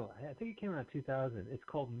don't know. I think it came out in 2000. It's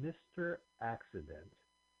called Mr. Accident,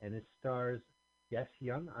 and it stars, yes,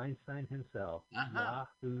 young Einstein himself, Uh-huh.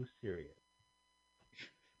 Yahoo Serious.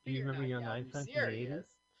 Do you You're remember not young Yahoo Einstein from the serious.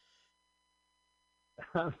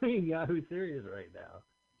 80s? I'm reading Yahoo Serious right now,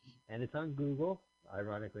 and it's on Google,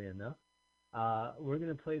 ironically enough. We're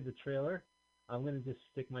going to play the trailer. I'm going to just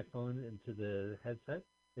stick my phone into the headset.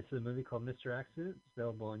 This is a movie called Mr. Accident. It's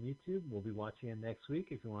available on YouTube. We'll be watching it next week.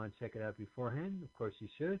 If you want to check it out beforehand, of course you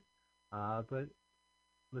should. But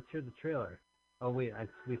let's hear the trailer. Oh, wait,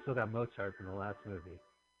 we still got Mozart from the last movie.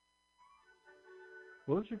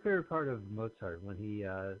 What was your favorite part of Mozart when he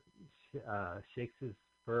shakes his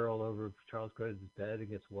fur all over Charles Grodin's bed and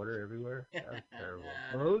gets water everywhere? That was terrible.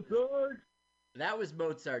 Mozart! That was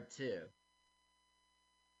Mozart too.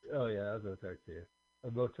 Oh, yeah, that was Mozart too.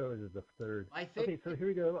 Mozart is the third. My favorite. Okay, so here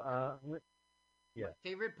we go. Yeah. My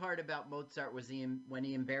favorite part about Mozart was when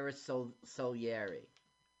he embarrassed Salieri.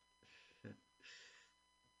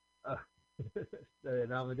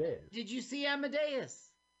 And Amadeus. Did you see Amadeus?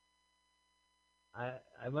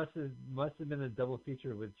 I must have been a double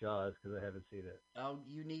feature with Jaws because I haven't seen it. Oh,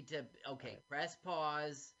 you need to. Okay, press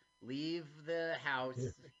pause. Leave the house.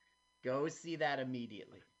 Go see that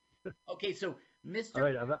immediately. Okay, so Mr. All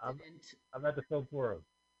right, Accident. I'm at the film forum.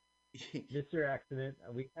 Mr. Accident.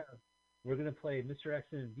 We're gonna play Mr.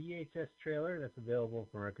 Accident VHS trailer that's available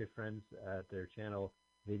from our good friends at their channel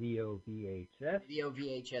Video VHS. Video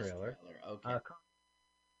VHS trailer. Okay.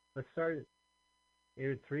 Let's start it.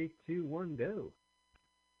 Here, 3, 2, 1, go.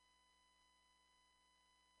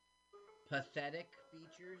 Pathetic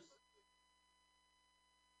features.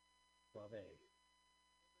 12A.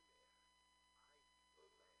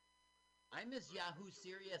 I miss Yahoo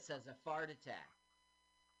Serious as a fart attack.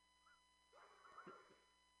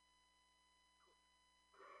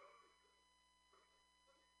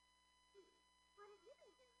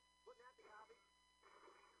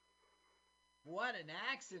 What an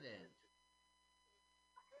accident.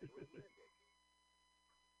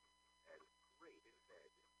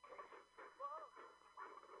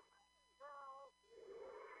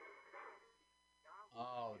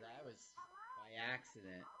 Oh, that was by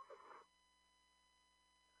accident.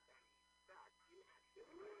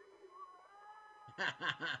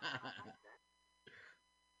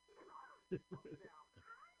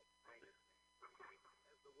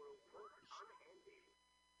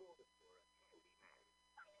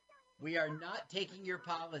 We are not taking your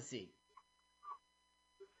policy.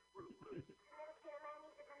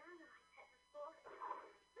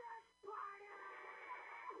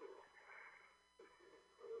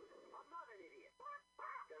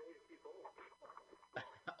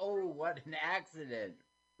 Oh, what an accident.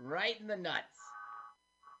 Right in the nuts.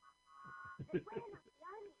 They ran up the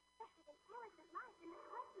army, especially the carrots at night in the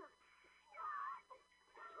Christmas.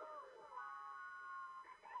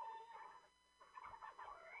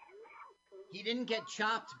 He didn't get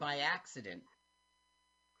chopped by accident.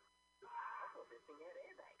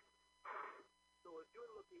 So if you're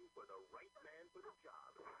looking for the right man for the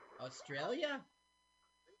job, Australia?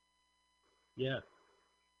 Yeah.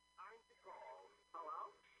 time to call.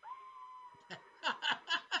 Hello?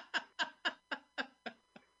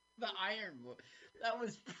 The Iron Woman. That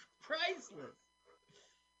was priceless.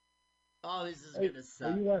 Oh, this is Hey, gonna are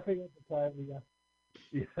suck. you laughing at the time we got?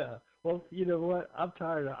 Yeah. Well, you know what? I'm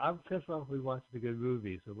tired. I'm pissed off we watched a good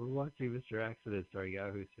movie, so we're watching Mr. Accident starring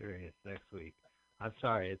Yahoo Serious next week. I'm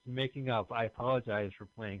sorry. It's making up. I apologize for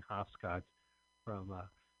playing hopscotch from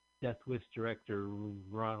Death Wish director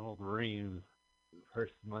Ronald Reams'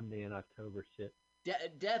 first Monday in October shit.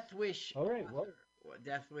 Death Wish All right. author. Well,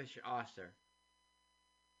 Death Wish author.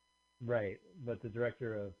 right. But the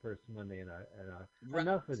director of First Monday in Right.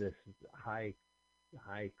 enough of this high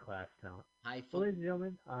class talent. Well, ladies and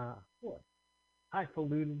gentlemen, what?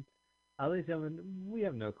 Highfalutin. Ladies and gentlemen, we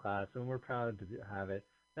have no class, and we're proud to have it.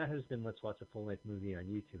 That has been Let's Watch a Full-Length Movie on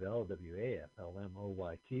YouTube,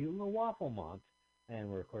 LWAFLMOYT, La Wafflemont, and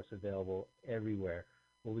we're, of course, available everywhere.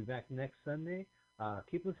 We'll be back next Sunday.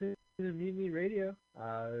 Keep listening to Mutiny Radio.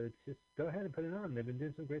 Just go ahead and put it on. They've been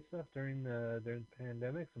doing some great stuff during the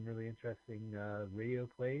pandemic, some really interesting radio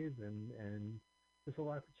plays, and just a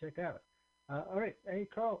lot to check out. All right. Hey,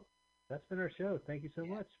 Carl, that's been our show. Thank you so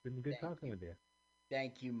much. It's been good talking with you.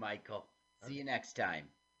 Thank you, Michael. See you next time.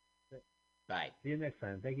 Bye. See you next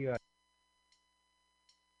time. Thank you.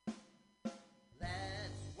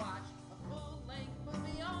 Let's watch a full-length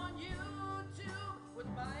movie on YouTube with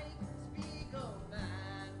Mike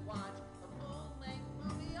Spiegelman. Watch a full-length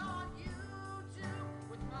movie on YouTube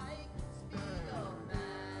with Mike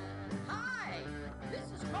Spiegelman. Hi, this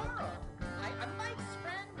is Carl. I'm Mike's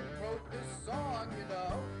friend who wrote this song, you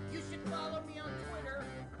know. You should follow me on Twitter.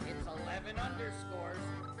 It's 11 underscores.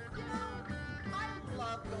 You know, I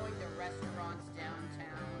love going to restaurants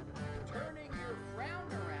downtown, turning your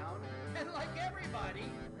frown around, and like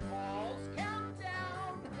everybody, Paul's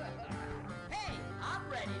Countdown. Hey, I'm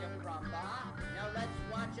ready to rumba. Now let's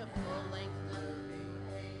watch a full-length movie.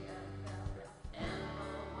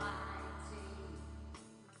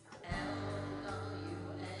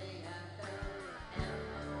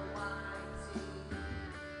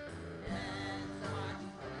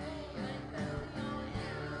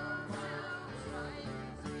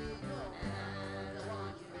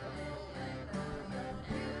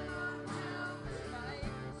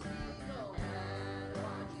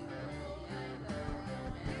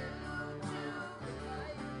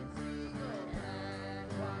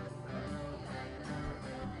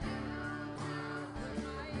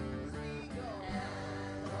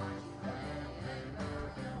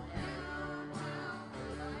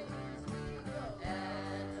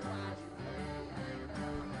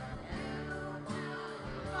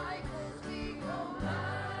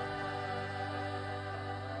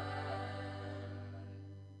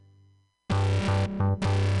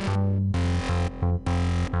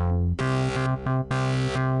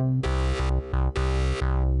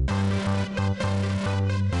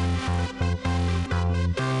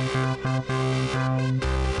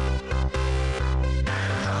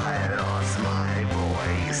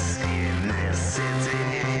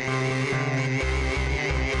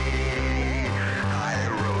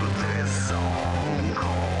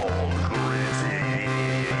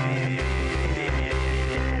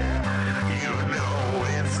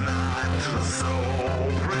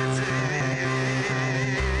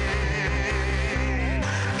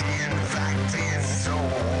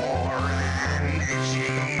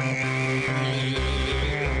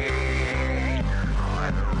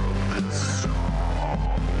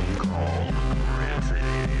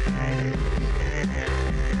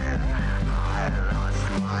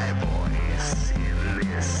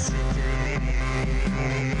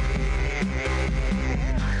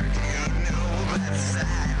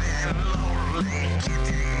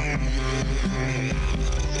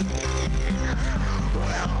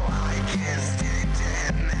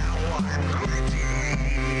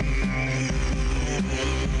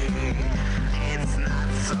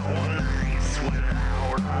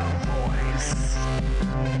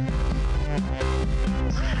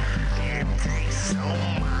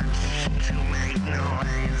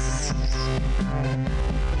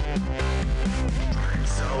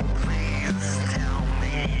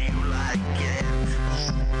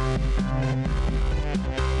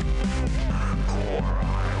 Or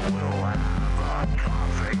I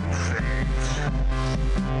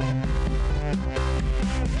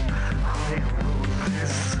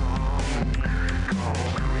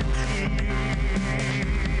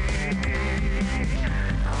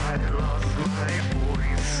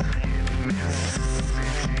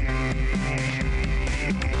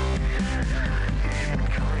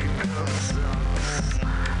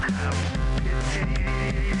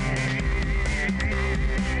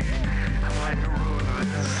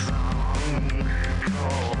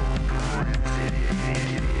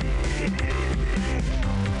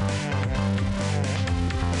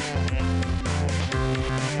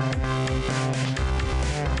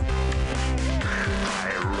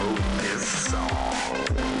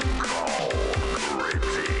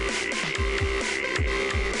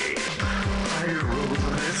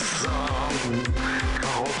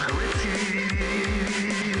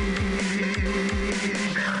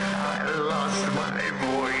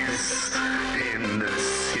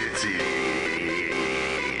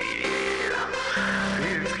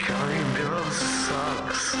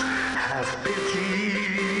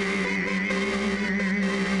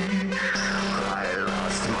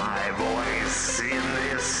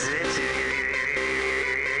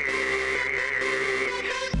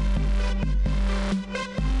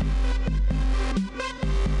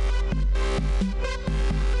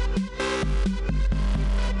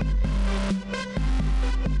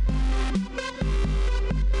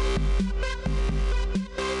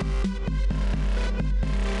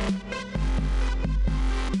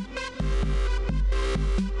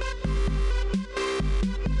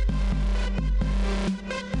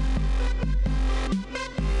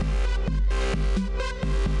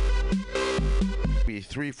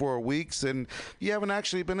 3-4 weeks, and you haven't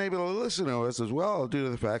actually been able to listen to us as well due to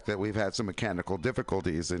the fact that we've had some mechanical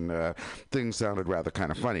difficulties and things sounded rather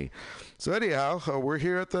kind of funny. So anyhow, we're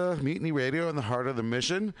here at the Mutiny Radio in the heart of the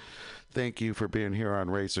mission. Thank you for being here on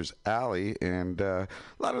Racers Alley, and a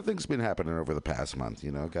lot of things been happening over the past month.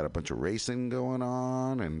 You know, got a bunch of racing going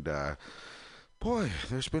on, and boy,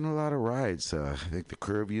 there's been a lot of rides. I think the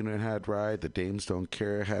Curve Unit had a ride, the Dames Don't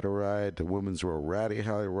Care had a ride, the Women's Royal Ratty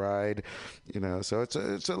had a ride. You know, so it's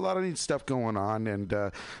a lot of neat stuff going on,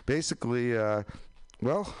 and basically,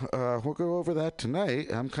 we'll go over that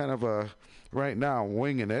tonight. I'm kind of right now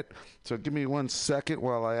winging it, so give me 1 second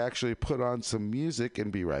while I actually put on some music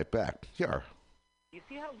and be right back. Here. You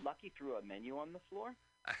see how Lucky threw a menu on the floor?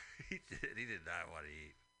 He did. He did not want to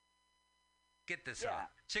eat. Get this Yeah. on.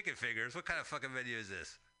 Chicken fingers. What kind of fucking menu is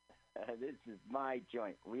this? This is my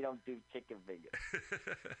joint. We don't do chicken fingers.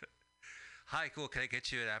 Hi, cool. Can I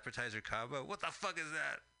get you an appetizer combo? What the fuck is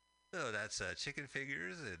that? Oh, that's chicken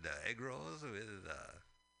fingers and egg rolls with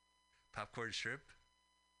popcorn shrimp.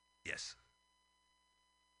 Yes.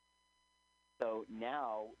 So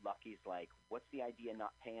now Lucky's like, what's the idea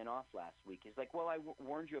not paying off last week? He's like, well, I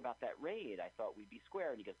warned you about that raid. I thought we'd be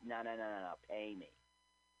square. And he goes, no, pay me.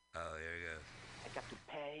 Oh, there you go. I got to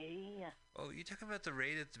pay. Oh, you talking about the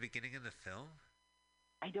raid at the beginning of the film?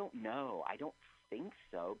 I don't know. I don't think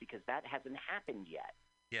so, because that hasn't happened yet.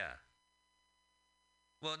 Yeah.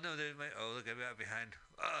 Well, no, there might. Oh, look, I'm out behind.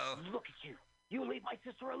 Uh-oh. Look at you. You leave my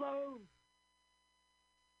sister alone.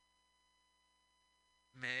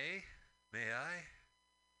 May I?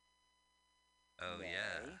 Oh, May?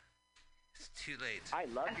 yeah. It's too late. I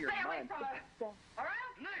love your Stay away month. from her. All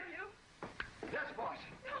right? Nick, you. Yes, boss.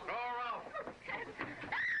 Go around.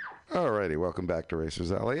 Alrighty, welcome back to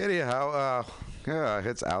Racers Alley. Anyhow,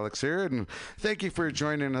 it's Alex here, and thank you for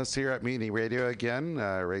joining us here at Mutiny Radio again.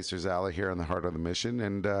 Racers Alley here in the heart of the mission,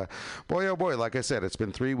 and boy, oh boy, like I said, it's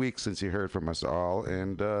been 3 weeks since you heard from us all,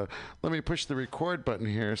 and let me push the record button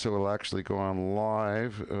here so it'll actually go on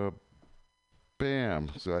live. Bam.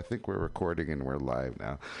 So I think we're recording and we're live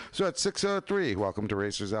now. So at 6:03, welcome to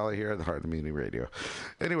Racers Alley here at the heart of Mutiny Radio.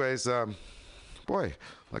 Anyways, boy,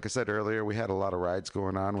 like I said earlier, we had a lot of rides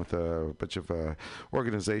going on with a bunch of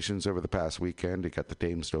organizations over the past weekend. You got the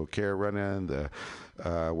Dames Don't Care running, the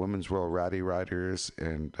Women's Royal Ratty Riders,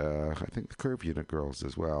 and I think the Curve Unit girls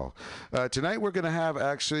as well. Tonight we're going to have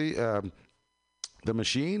actually... The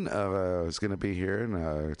Machine is going to be here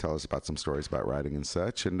and tell us about some stories about riding and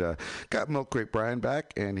such. And got Milk Crate Brian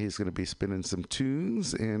back, and he's going to be spinning some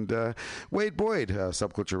tunes. And Wade Boyd,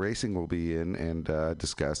 Subculture Racing, will be in and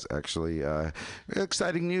discuss actually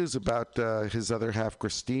exciting news about his other half,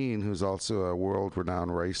 Christine, who's also a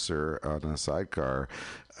world-renowned racer on a sidecar.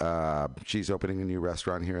 She's opening a new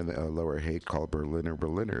restaurant here in the Lower Haight called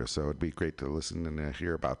Berliner. So it'd be great to listen and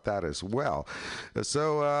hear about that as well.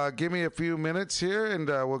 So give me a few minutes here, and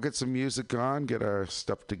we'll get some music on, get our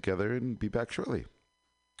stuff together, and be back shortly.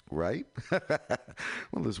 Right?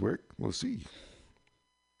 Will this work? We'll see.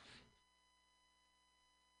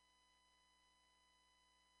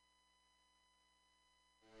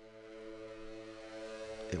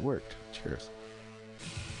 It worked. Cheers.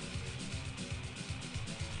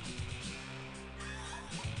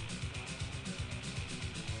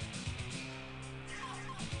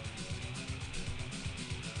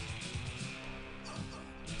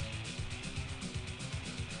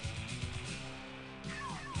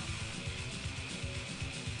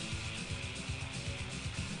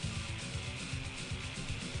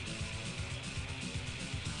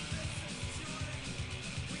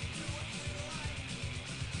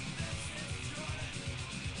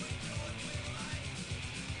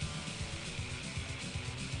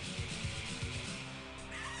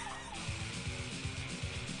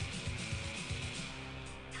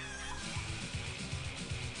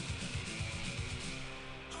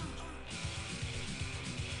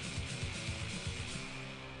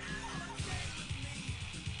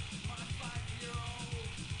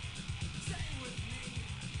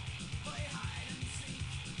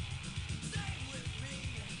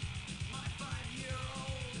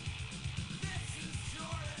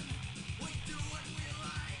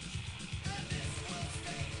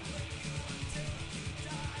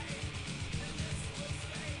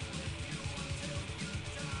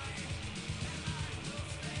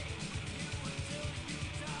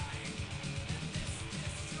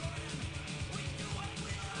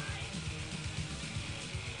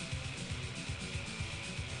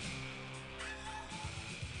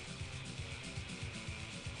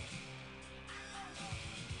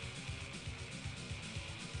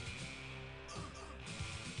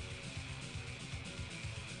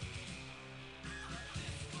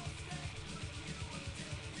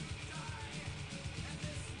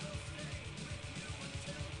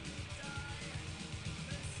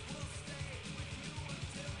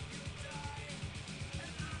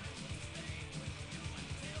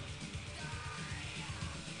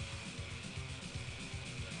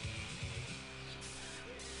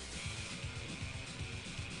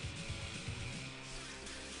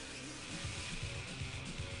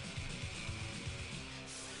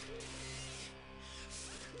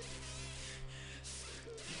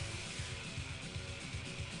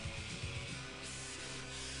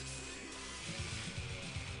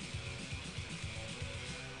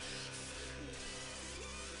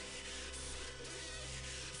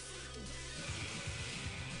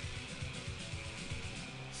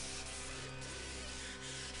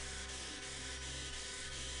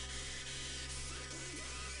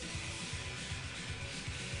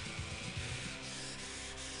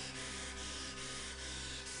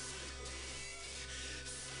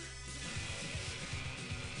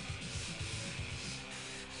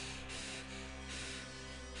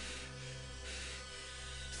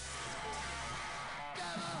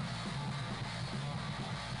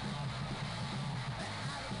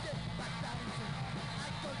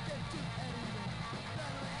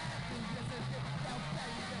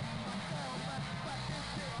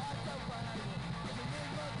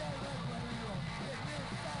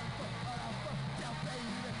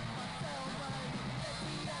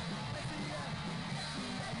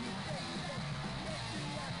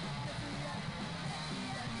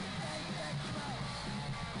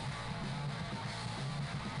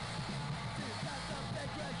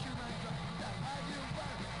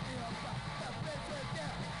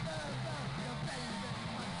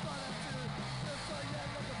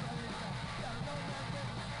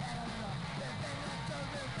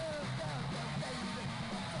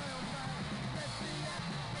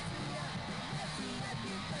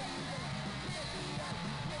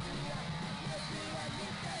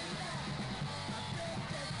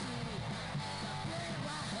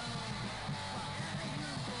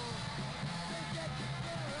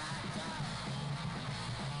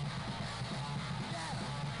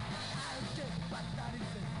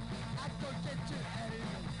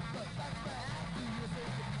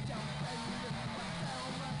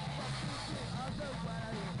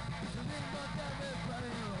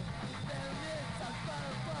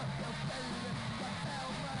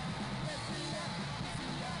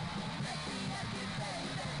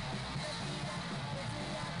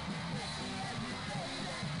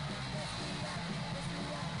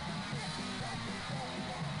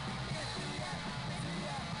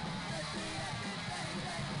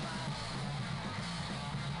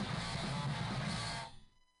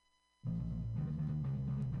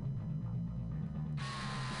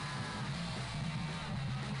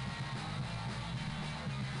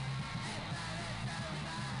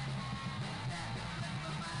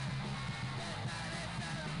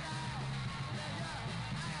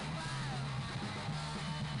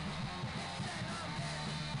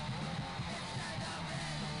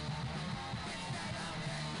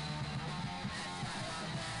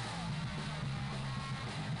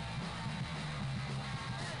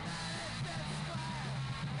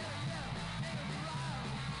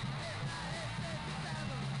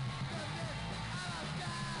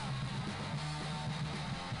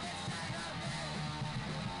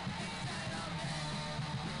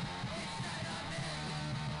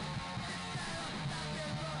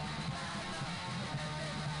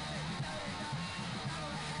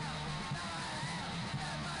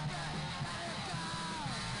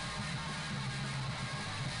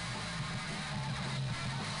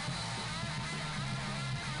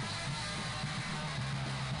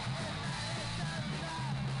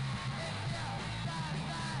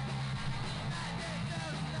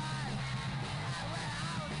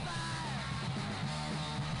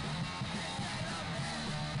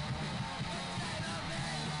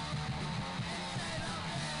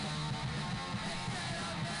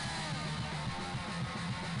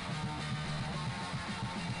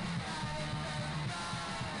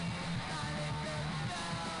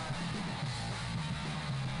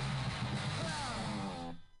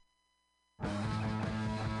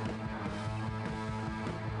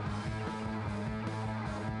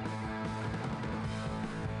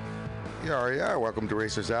 Yeah. Welcome to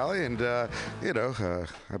Racers Alley, and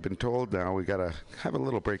I've been told now we gotta have a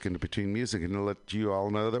little break in between music and to let you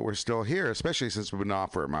all know that we're still here, especially since we've been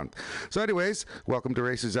off for a month. So, anyways, welcome to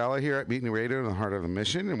Racers Alley here at MutinyRadio in the heart of the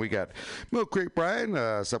mission, and we got Milk Crate Brian,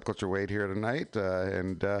 Subculture Wade here tonight,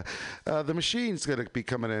 and the Machine's gonna be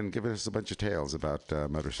coming in, giving us a bunch of tales about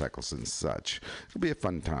motorcycles and such. It'll be a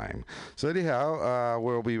fun time. So, anyhow,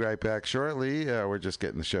 we'll be right back shortly. We're just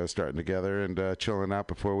getting the show starting together and chilling out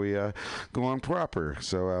before we go on proper.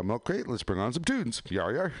 So, Milk Crate, let's bring on some tunes.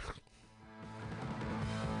 Yar yar.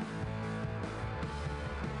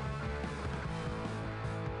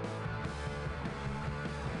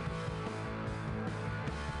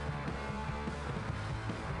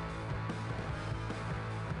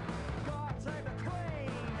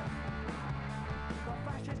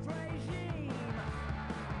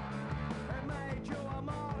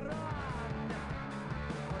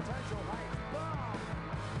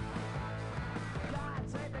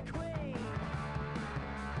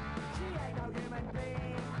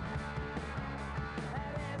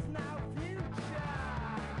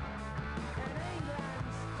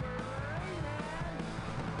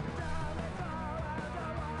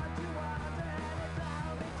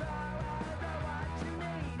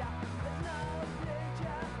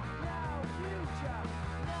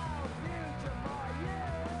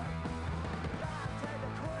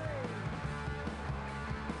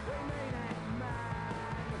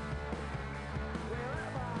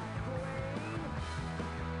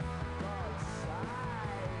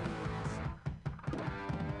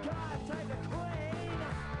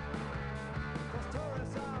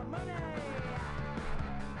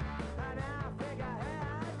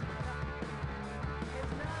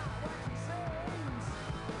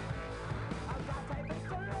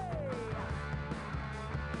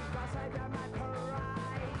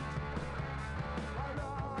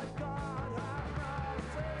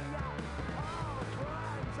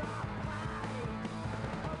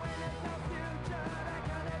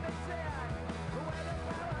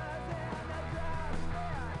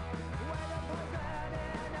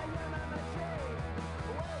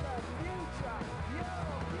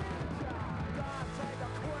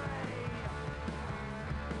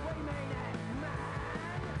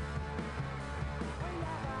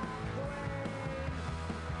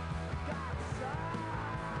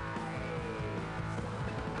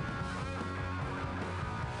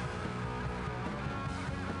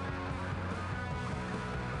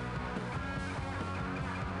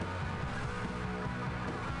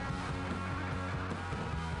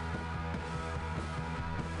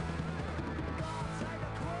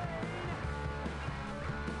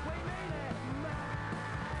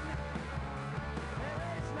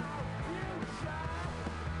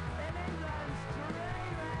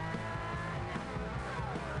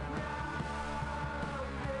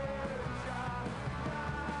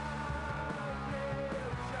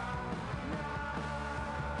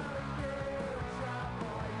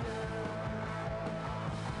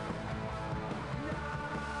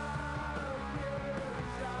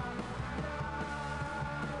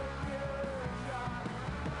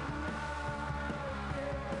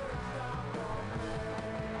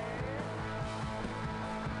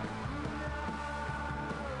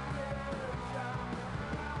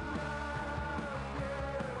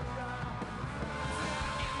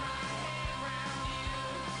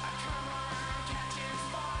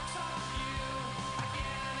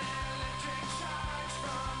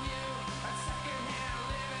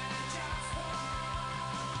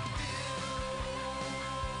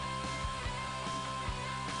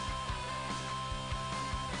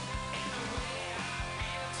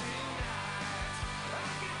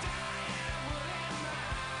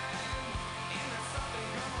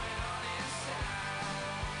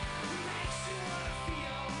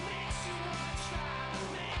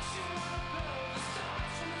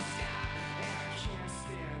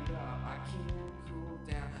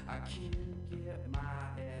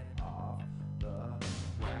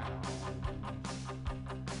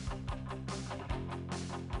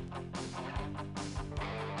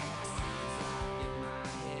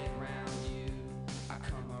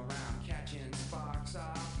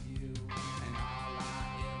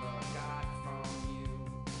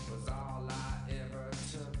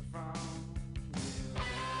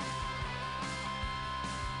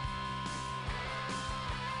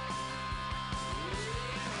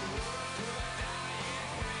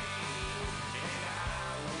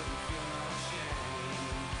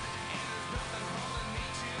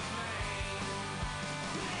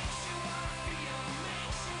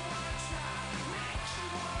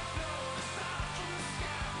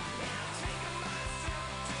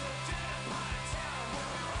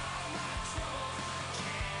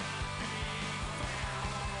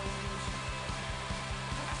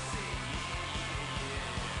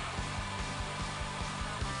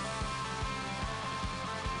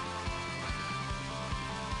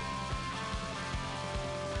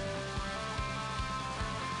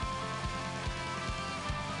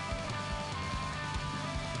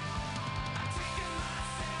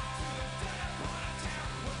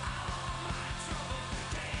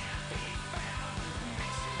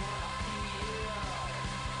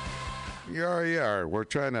 You are. We're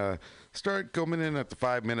trying to start coming in at the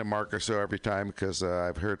 5-minute mark or so every time because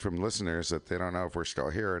I've heard from listeners that they don't know if we're still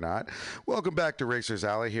here or not. Welcome back to Racers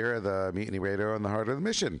Alley here at the Mutiny Radio in the heart of the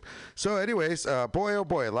mission. So, anyways, boy, oh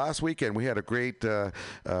boy, last weekend we had a great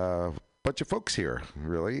bunch of folks here,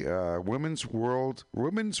 really. Women's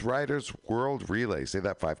Riders World Relay. Say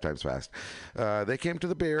that 5 times fast. They came to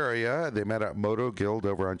the Bay Area. They met at Moto Guild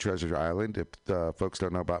over on Treasure Island. If folks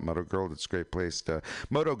don't know about Moto Guild, it's a great place to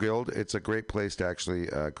Moto Guild. It's a great place to actually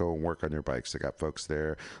go and work on your bikes. They got folks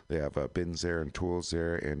there. They have bins there and tools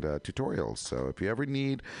there and tutorials. So if you ever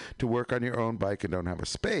need to work on your own bike and don't have a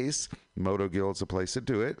space, Moto Guild's a place to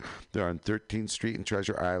do it. They're on 13th Street in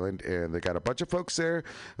Treasure Island, and they got a bunch of folks there,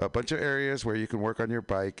 a bunch of areas where you can work on your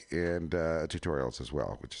bike and tutorials as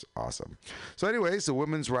well, which is awesome. So anyways, the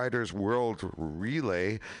Women's Riders World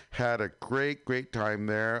Relay had a great time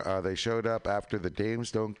there. They showed up after the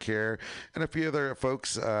Dames Don't Care and a few other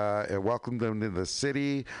folks welcomed them to the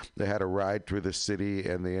city. They had a ride through the city,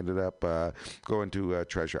 and they ended up going to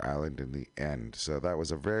Treasure Island in the end. So that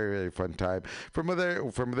was a very fun time. From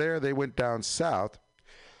there, they went down south.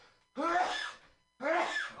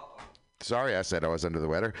 Sorry, I said I was under the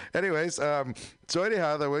weather. Anyways, so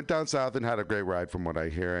anyhow, they went down south and had a great ride from what I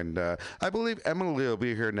hear. And I believe Emily will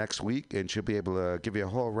be here next week, and she'll be able to give you a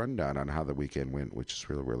whole rundown on how the weekend went, which is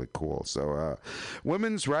really cool. So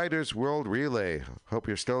Women's Riders World Relay. Hope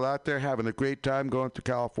you're still out there having a great time going to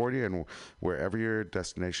California and wherever your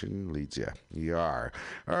destination leads you. You are.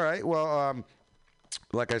 All right, well...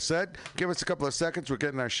 like I said, give us a couple of seconds. We're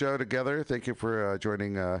getting our show together. Thank you for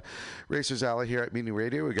joining Racers Alley here at Mutiny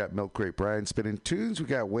Radio. We got Milk Crate Brian spinning tunes. We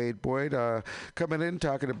got Wade Boyd coming in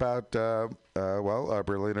talking about,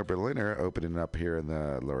 Berliner opening up here in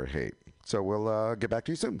the Lower Haight. So we'll get back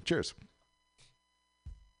to you soon. Cheers.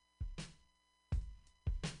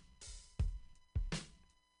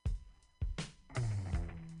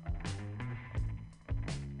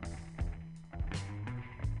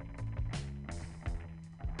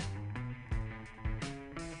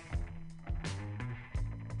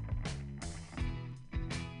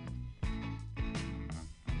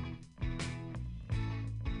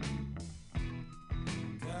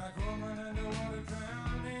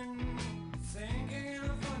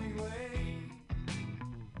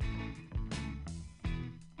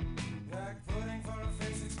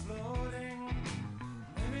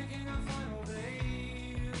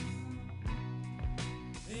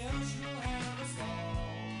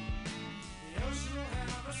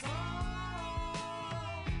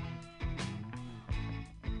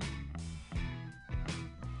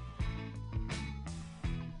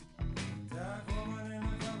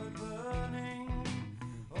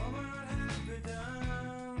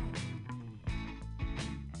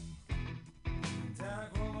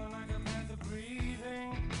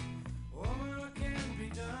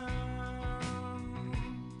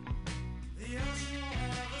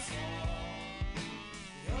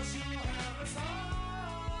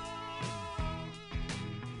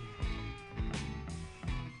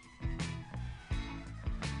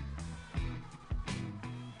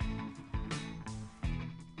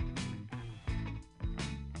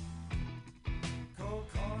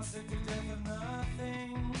 Sick to death of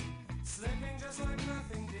nothing, slipping just like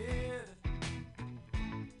nothing did.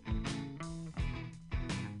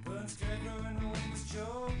 Burnt scarecrow in the wind was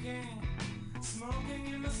choking, smoking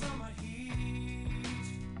in the summer heat.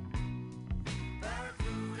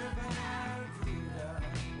 Barracuda, Barracuda,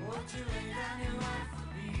 won't you lay down your life for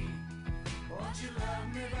me? Won't you love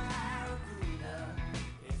me, Barracuda?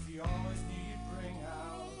 If you always need, bring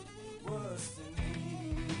out worse than me.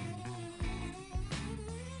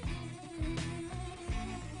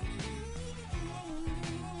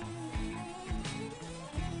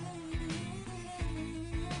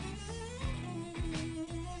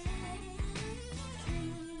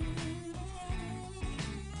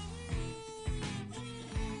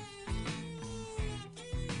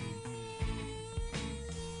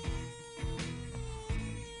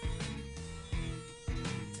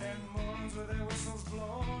 With their whistles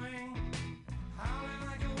blowing, howling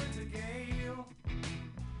like a winter gale.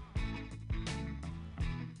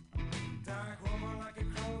 Dark woman like a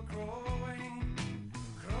crow crowing,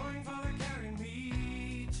 crowing for the carrion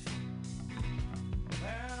meat.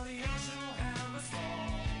 Well, the ocean will have us all.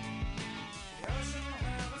 The ocean will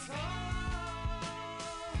have us all.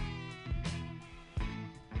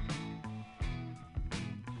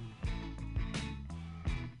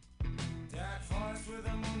 Dark forest with a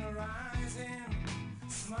moon rising,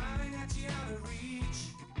 smiling at you out of reach.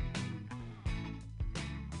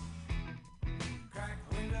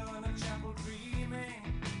 Cracked window in a chapel dreaming,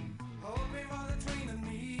 hoping for the twain to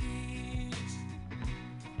meet.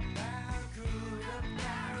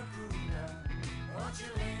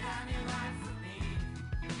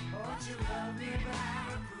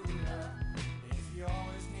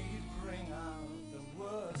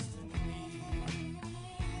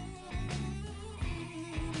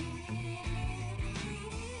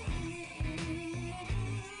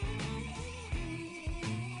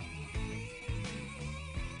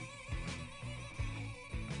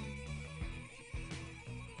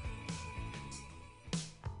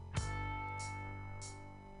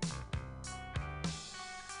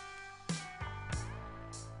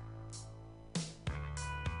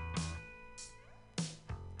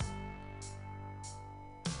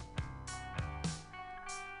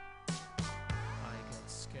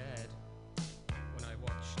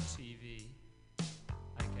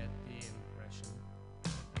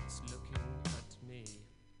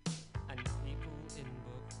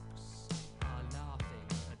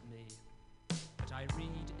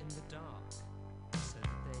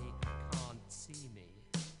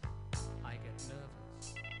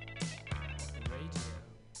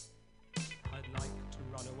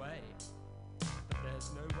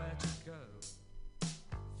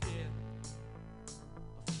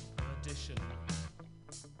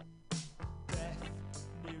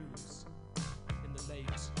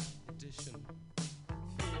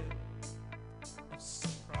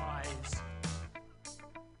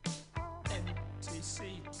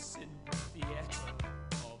 seats in